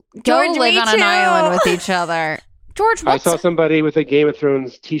Thrones. go George, live me on an too. island with each other. George, I what's saw somebody with a Game of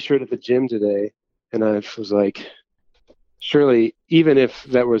Thrones T-shirt at the gym today, and I was like, surely, even if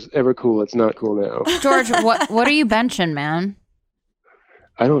that was ever cool, it's not cool now. George, what are you benching, man?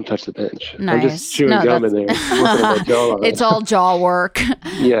 I don't touch the bench. I'm Nice. just chewing No, gum in there. that's- working on my jawline. It's all jaw work.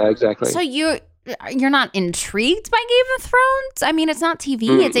 Yeah, exactly. So you're not intrigued by Game of Thrones? I mean, it's not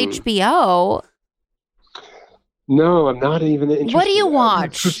TV, it's Mm-mm. HBO. No, I'm not even interested. What do you in that.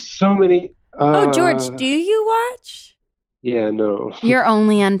 watch? There's so many. Oh, George, do you watch? Yeah, no. You're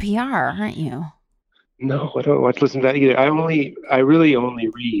only NPR, aren't you? No, I don't listen to that either. I really only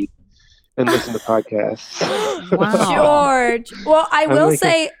read and listen to podcasts. Wow. George. Well, I will like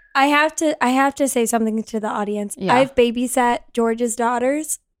say I have to say something to the audience. Yeah. I've babysat George's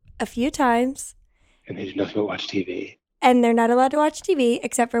daughters a few times, And they do nothing but watch TV. and they're not allowed to watch TV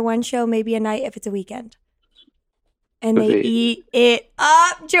except for one show, maybe a night if it's a weekend. And But they they- eat it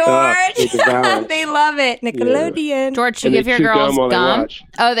up, George. they devour it. They love it. Nickelodeon. George, do And you they give your chew girls gum while they gum? watch.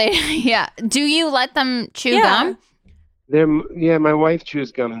 Oh, yeah. Do you let them chew Yeah. gum? My wife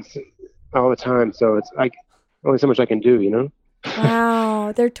chews gum all the time, so it's only so much I can do, you know.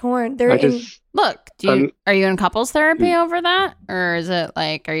 Wow, they're torn. They're I in. just Look, Um, are you in couples therapy over that? Or is it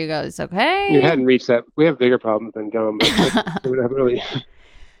like, are you guys okay? you hadn't reached that. We have bigger problems than gum. But I haven't really.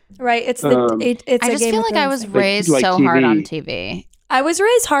 Right. It's the. Um, It's I a just Game feel of like I Thrones was thing. raised like so hard TV. on TV. I was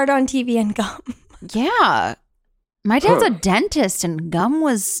raised hard on TV and gum. Yeah. My dad's Huh. a dentist and gum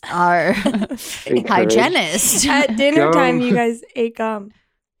was our hygienist. At dinner Gum. time, you guys ate gum.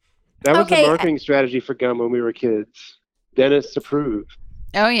 That was Okay. the marketing strategy for gum when we were kids. Dentists approve.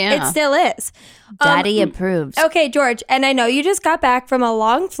 Oh, yeah. It still is. Daddy approves. Okay, George, and I know you just got back from a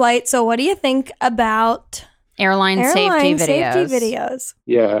long flight, so what do you think about Airline airline safety videos. safety videos?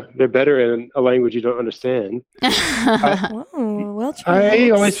 Yeah, they're better in a language you don't understand. Whoa, well tried. I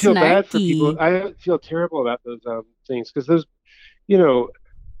always feel bad for Snarky. people. I feel terrible about those things because those,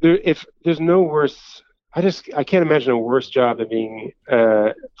 if there's no worse, I can't imagine a worse job than being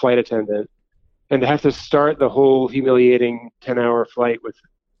a flight attendant, and to have to start the whole humiliating 10-hour flight with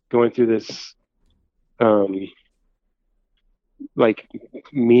going through this, like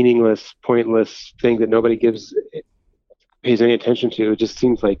meaningless, pointless thing that nobody pays any attention to. It just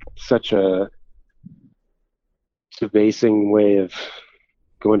seems like such a debasing way of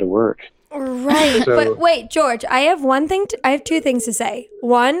going to work. Right. So- But wait, George, I have two things to say.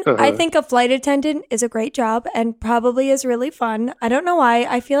 One, I Uh-huh. think a flight attendant is a great job and probably is really fun. I don't know why.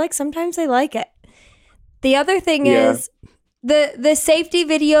 I feel like sometimes I like it. The other thing Yeah. is the safety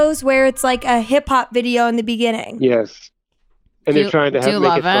videos where it's like a hip hop video in the beginning. Yes. And Do they're trying to you make it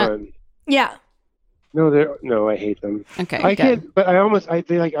love it? fun. Yeah. No, I hate them. Okay, I good. can't, but I almost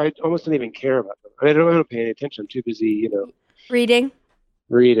don't even care about them. I don't pay any attention. I'm too busy, Reading.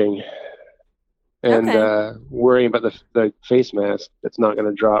 reading. and worrying about the face mask that's not going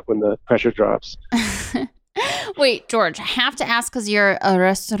to drop when the pressure drops. Wait, George, I have to ask because you're a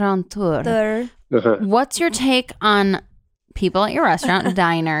restaurateur. Uh-huh. What's your take on people at your restaurant,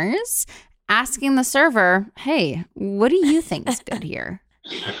 diners, asking the server, hey, what do you think is good here?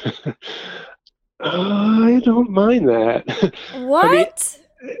 I don't mind that. What?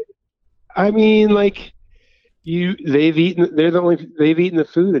 I mean, like they've eaten the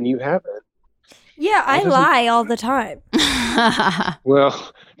food and you haven't. Yeah, I lie all the time.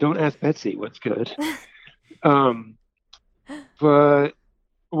 Well, don't ask Betsy what's good. But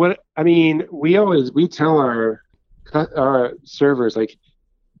we tell our servers, like,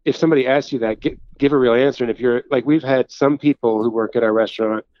 if somebody asks you that, give a real answer. And if you're like, we've had some people who work at our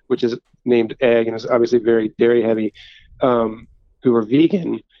restaurant, which is named Egg and is obviously very dairy heavy, who are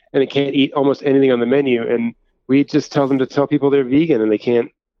vegan and they can't eat almost anything on the menu. And we just tell them to tell people they're vegan and they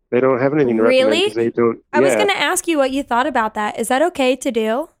don't have anything to recommend because they don't. I was going to ask you what you thought about that. Is that okay to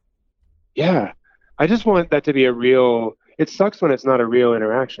do? Yeah. I just want that to be it sucks when it's not a real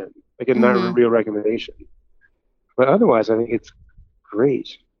interaction, like it's not a real recommendation. But otherwise, I think it's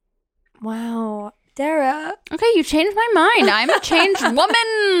great. Wow. Dara. Okay, you changed my mind. I'm a changed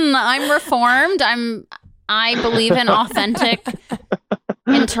woman. I'm reformed. I believe in authentic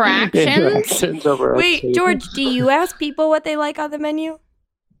interactions. Wait, George, do you ask people what they like on the menu?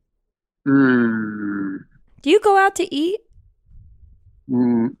 Do you go out to eat?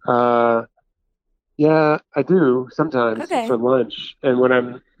 Yeah, I do sometimes for lunch. And when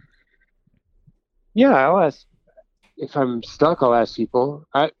I'll ask. If I'm stuck, I'll ask people.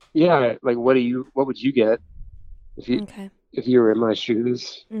 Like, what would you get if you were in my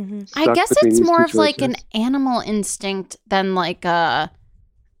shoes? Mm-hmm. I guess it's more of like an animal instinct than like a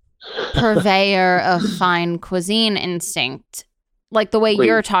purveyor of fine cuisine instinct. Like the way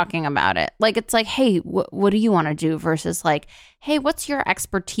you're talking about it. Like, it's like, hey, what do you want to do? Versus like, hey, what's your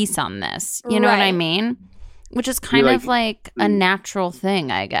expertise on this? You know what I mean? Which is kind of like a natural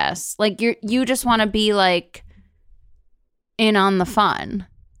thing, I guess. Like you just want to be like in on the fun.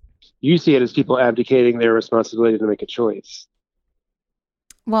 You see it as people abdicating their responsibility to make a choice.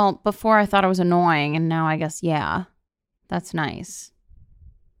 Well, before I thought it was annoying, and now I guess, yeah, that's nice.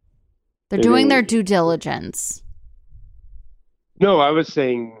 They're doing their due diligence. No, I was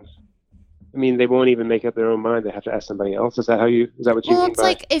saying, they won't even make up their own mind. They have to ask somebody else. Is that what you mean? Well, it's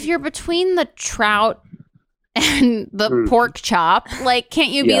like if you're between the trout and the pork chop, like,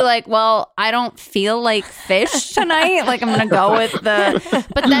 can't you be like, well, I don't feel like fish tonight, like I'm gonna go with but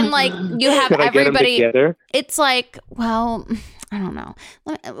then like you have everybody, it's like, well, I don't know,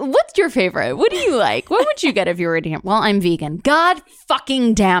 what's your favorite, what do you like, what would you get if you were eating it? Well, I'm vegan. God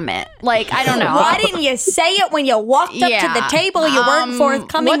fucking damn it, like, I don't know. Why didn't you say it when you walked up to the table? You weren't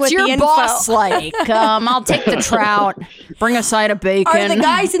forthcoming with the info. What's your boss like? I'll take the trout, bring a side of bacon. Are the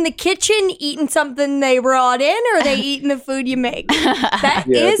guys in the kitchen eating something they brought in, or are they eating the food you make? That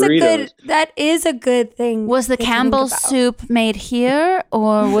is a good thing. Was the Campbell's soup made here,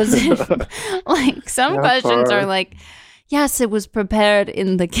 or was it like some questions are like, yes, it was prepared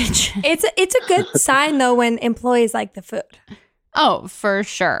in the kitchen. It's a good sign though when employees like the food. Oh, for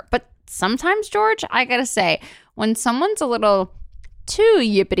sure. But sometimes, George, I gotta say, when someone's a little too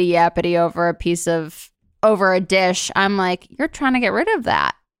yippity yappity over a dish, I'm like, you're trying to get rid of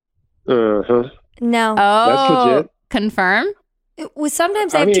that. Uh-huh. No. Oh, that's legit. Confirm?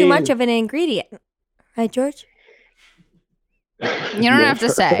 Sometimes I have too much of an ingredient. Right, George? You don't have to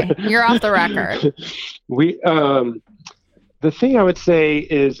say. You're off the record. The thing I would say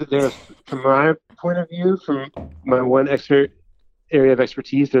is that there's, from my point of view, from my one area of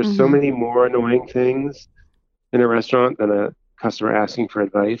expertise, there's so many more annoying things in a restaurant than a customer asking for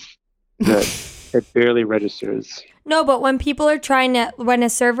advice that it barely registers. No, but when when a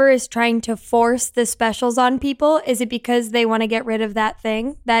server is trying to force the specials on people, is it because they want to get rid of that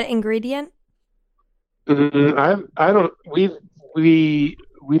thing, that ingredient?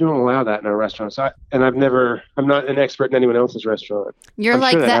 We don't allow that in our restaurants. I'm not an expert in anyone else's restaurant. You're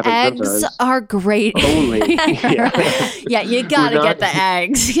like, sure the eggs sometimes. Are great. Only. Yeah, you got to get the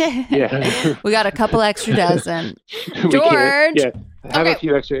eggs. Yeah. We got a couple extra dozen. George. Have a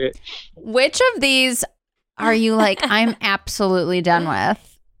few extra. Which of these are you like, I'm absolutely done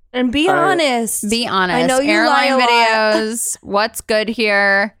with? And be honest. Be honest. I know you Airline lie videos. What's good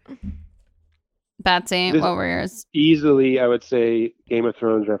here? Betsy, what were yours? Easily, I would say Game of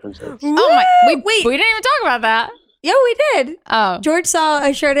Thrones references. Oh my! Wait, we didn't even talk about that. Yeah, we did. Oh, George saw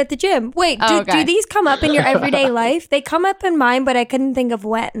a shirt at the gym. Wait, do these come up in your everyday life? They come up in mine, but I couldn't think of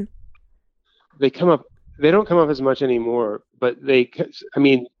when. They come up. They don't come up as much anymore, but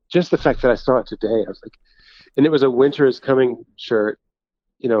just the fact that I saw it today, I was like, and it was a winter is coming shirt,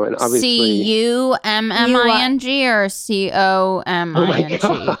 you know, and obviously CUMMING or COMING? Oh my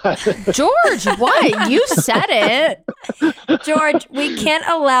God. George, what? You said it. George, we can't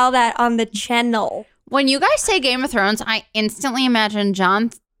allow that on the channel. When you guys say Game of Thrones, I instantly imagine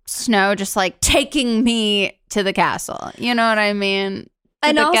Jon Snow just like taking me to the castle. You know what I mean?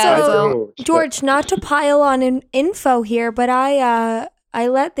 And also, George, not to pile on info here, but I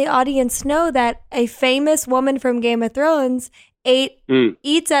let the audience know that a famous woman from Game of Thrones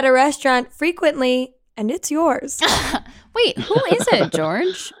eats at a restaurant frequently, and it's yours. Wait, who is it,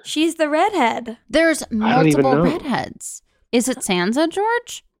 George? She's the redhead. There's multiple redheads. Is it Sansa,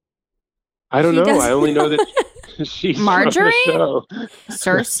 George? I don't know. I only know that she's Marjorie? from the show.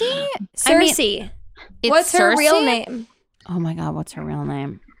 Cersei? Cersei. What's her real name? Oh my God, what's her real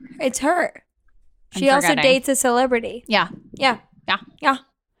name? It's her. She also dates a celebrity. Yeah. Uh-huh.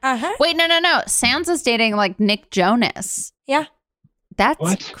 Wait, no. Sansa's dating like Nick Jonas. Yeah. That's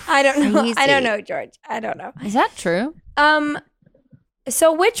what? I don't know. I don't know, George. I don't know. Is that true?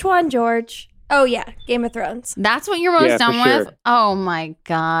 So which one, George? Oh yeah, Game of Thrones. That's what you're most done with? Sure. Oh my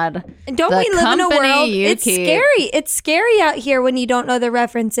God. Don't we live in a world? It's scary. It's scary out here when you don't know the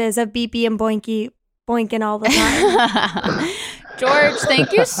references of Beepy and Boinky boinking all the time. George,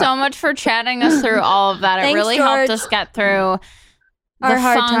 thank you so much for chatting us through all of that. It really helped us get through our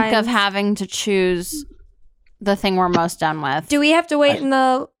hard funk times of having to choose the thing we're most done with. Do we have to wait in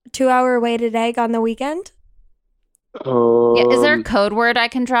the 2-hour weighted egg on the weekend? Yeah, is there a code word I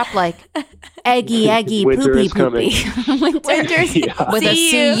can drop? Like eggy, poopy, poopy. Winter's with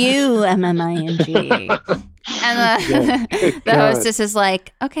a CUMMING. And the hostess is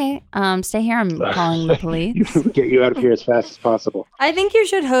like, okay, stay here. I'm calling the police. Get you out of here as fast as possible. I think you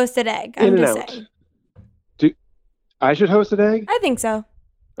should host an egg. I'm just saying. I should host an egg? I think so.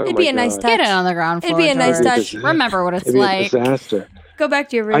 Oh It'd be a nice touch. Get it on the ground floor. It'd be a nice touch. Remember what it's It'd be like. a disaster. Go back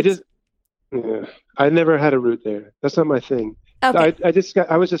to your roots. I never had a root there. That's not my thing. Okay.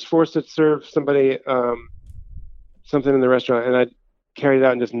 I was just forced to serve somebody something in the restaurant, and I carried it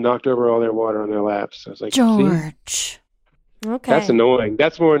out and just knocked over all their water on their laps. I was like, George. See? Okay. That's annoying.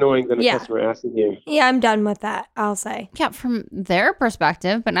 That's more annoying than a customer asking you. Yeah, I'm done with that, I'll say. Yeah, from their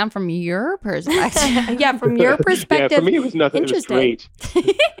perspective, but not from your perspective. Yeah, from your perspective. Yeah, for me, it was nothing. It was great.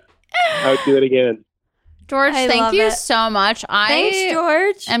 I would do it again. George, thank you so much. Thanks,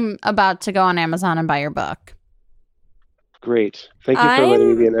 George. I'm about to go on Amazon and buy your book. Great. Thank you for letting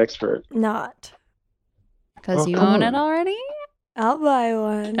me be an expert. Not. Because you own it already? I'll buy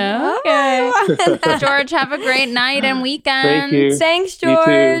one. Okay. George, have a great night and weekend. Thank you. Thanks,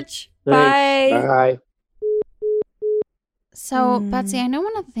 George. Bye. Bye. So, Betsy, I know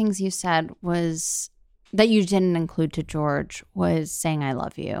one of the things you said was that you didn't include to George was saying I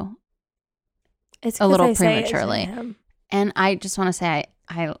love you. It's a little I prematurely. And I just want to say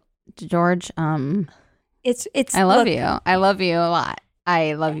George, it's I love you. I love you a lot.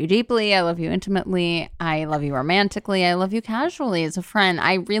 I love you deeply. I love you intimately. I love you romantically. I love you casually as a friend.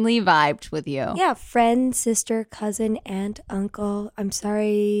 I really vibed with you. Yeah, friend, sister, cousin, aunt, uncle. I'm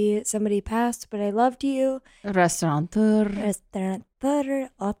sorry somebody passed, but I loved you. Restaurateur,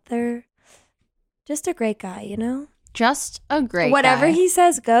 author. Just a great guy, you know? Just a great Whatever guy. he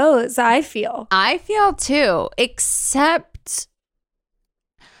says goes, I feel. I feel too, except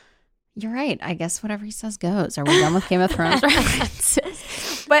you're right. I guess whatever he says goes. Are we done with Game of Thrones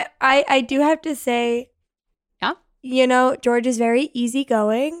references? But I do have to say, yeah, you know, George is very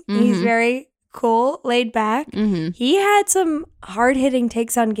easygoing. Mm-hmm. He's very cool, laid back. Mm-hmm. He had some hard-hitting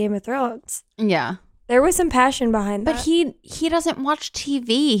takes on Game of Thrones. Yeah. There was some passion behind that. But he doesn't watch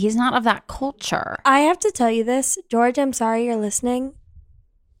TV. He's not of that culture. I have to tell you this, George, I'm sorry you're listening.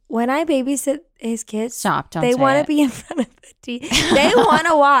 When I babysit his kids, they want to be in front of the TV. They want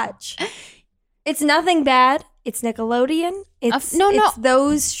to watch. It's nothing bad. It's Nickelodeon. It's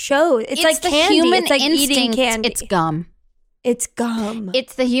those shows. It's like the candy. Human it's like instinct. eating candy. It's gum. It's gum.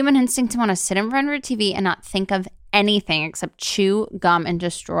 It's the human instinct to want to sit in front of a TV and not think of anything except chew gum and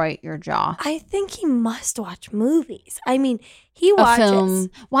destroy your jaw. I think he must watch movies. I mean, he watches. Film.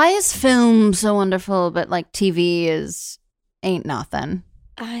 Why is film so wonderful, but like TV ain't nothing?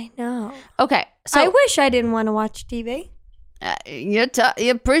 I know. Okay, so I wish I didn't want to watch TV. You're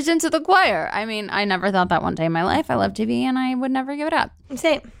preaching to the choir. I mean, I never thought that one day in my life. I love TV and I would never give it up.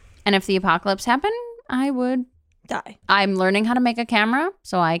 Same. And if the apocalypse happened, I would die. I'm learning how to make a camera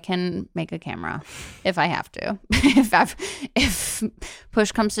so I can make a camera if I have to. If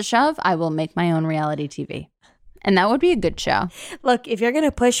push comes to shove, I will make my own reality TV. And that would be a good show. Look, if you're going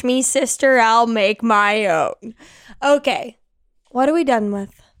to push me, sister, I'll make my own. Okay. What are we done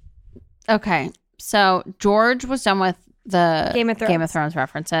with? Okay. So George was done with the Game of Thrones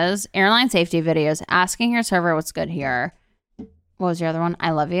references. Airline safety videos. Asking your server what's good here. What was your other one?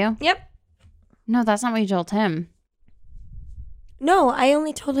 I love you? Yep. No, that's not what you told him. No, I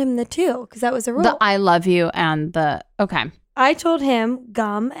only told him the 2 because that was a rule. The I love you and the... Okay. I told him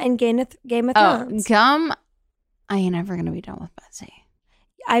Gum and Game of Thrones. Gum. I ain't ever going to be done with Betsy.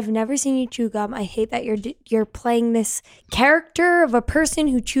 I've never seen you chew gum. I hate that you're playing this character of a person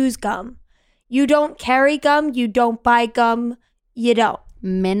who chews gum. You don't carry gum. You don't buy gum. You don't.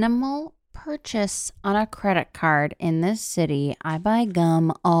 Minimal purchase on a credit card in this city. I buy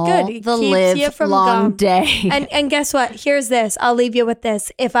gum all the live long day. And guess what? Here's this. I'll leave you with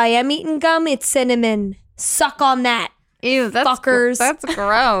this. If I am eating gum, it's cinnamon. Suck on that. Ew, that's fuckers. That's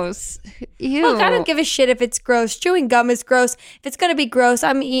gross. Ew. Look, I don't give a shit if it's gross. Chewing gum is gross. If it's going to be gross,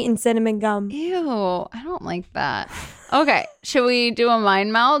 I'm eating cinnamon gum. Ew, I don't like that. Okay, should we do a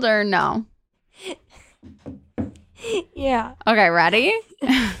mind meld or no? Yeah. Okay, ready?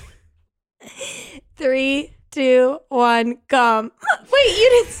 3, 2, 1, gum. Wait, you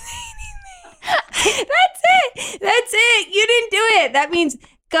didn't say anything. That's it. You didn't do it. That means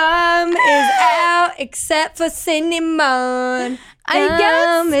gum is out except for cinnamon.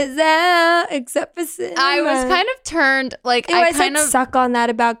 Gum is out except for cinnamon. I was kind of turned like Ew, I kind of suck on that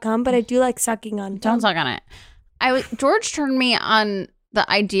about gum, but I do like sucking on gum. Don't suck on it. George turned me on the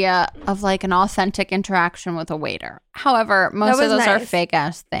idea of like an authentic interaction with a waiter. However, most of those are fake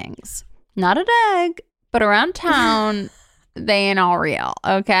ass things. Not a dag, but around town, they ain't all real.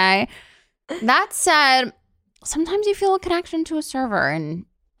 Okay. That said, sometimes you feel a connection to a server and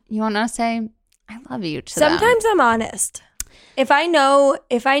you want to say, I love you to them. Sometimes I'm honest. If I know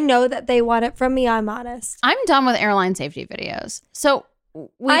that they want it from me, I'm honest. I'm done with airline safety videos. So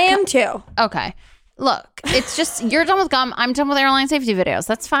I am too. Okay. Look, it's just you're done with gum. I'm done with airline safety videos.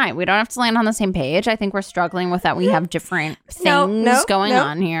 That's fine. We don't have to land on the same page. I think we're struggling with that. We have different things going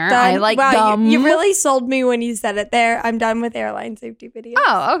on here. Done. I like gum. You really sold me when you said it there. I'm done with airline safety videos.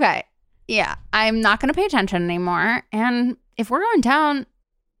 Oh, okay. Yeah. I'm not going to pay attention anymore. And if we're going down,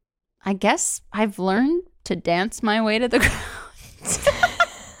 I guess I've learned to dance my way to the ground.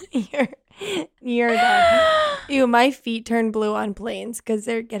 You're done. Ew, my feet turn blue on planes because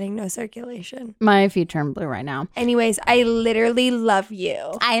they're getting no circulation. My feet turn blue right now. Anyways, I literally love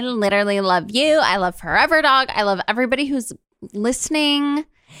you. I literally love you. I love Forever Dog. I love everybody who's listening.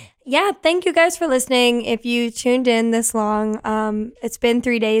 Yeah, thank you guys for listening. If you tuned in this long, it's been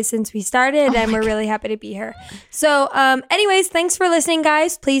 3 days since we started, and we're really happy to be here. So anyways, thanks for listening,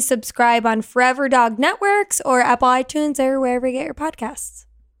 guys. Please subscribe on Forever Dog Networks or Apple iTunes or wherever you get your podcasts.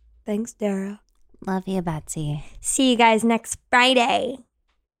 Thanks, Dara. Love you, Betsy. See you guys next Friday.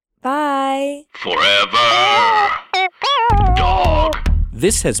 Bye. Forever Dog.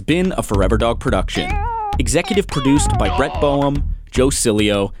 This has been a Forever Dog production. Executive produced by Brett Boehm, Joe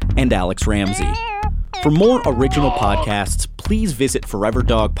Cilio, and Alex Ramsey. For more original podcasts, please visit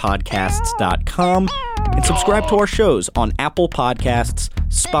foreverdogpodcasts.com and subscribe to our shows on Apple Podcasts,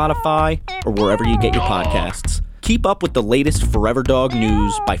 Spotify, or wherever you get your podcasts. Keep up with the latest Forever Dog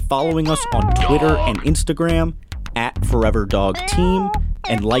news by following us on Twitter and Instagram @ForeverDogTeam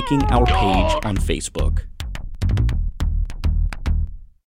and liking our page on Facebook.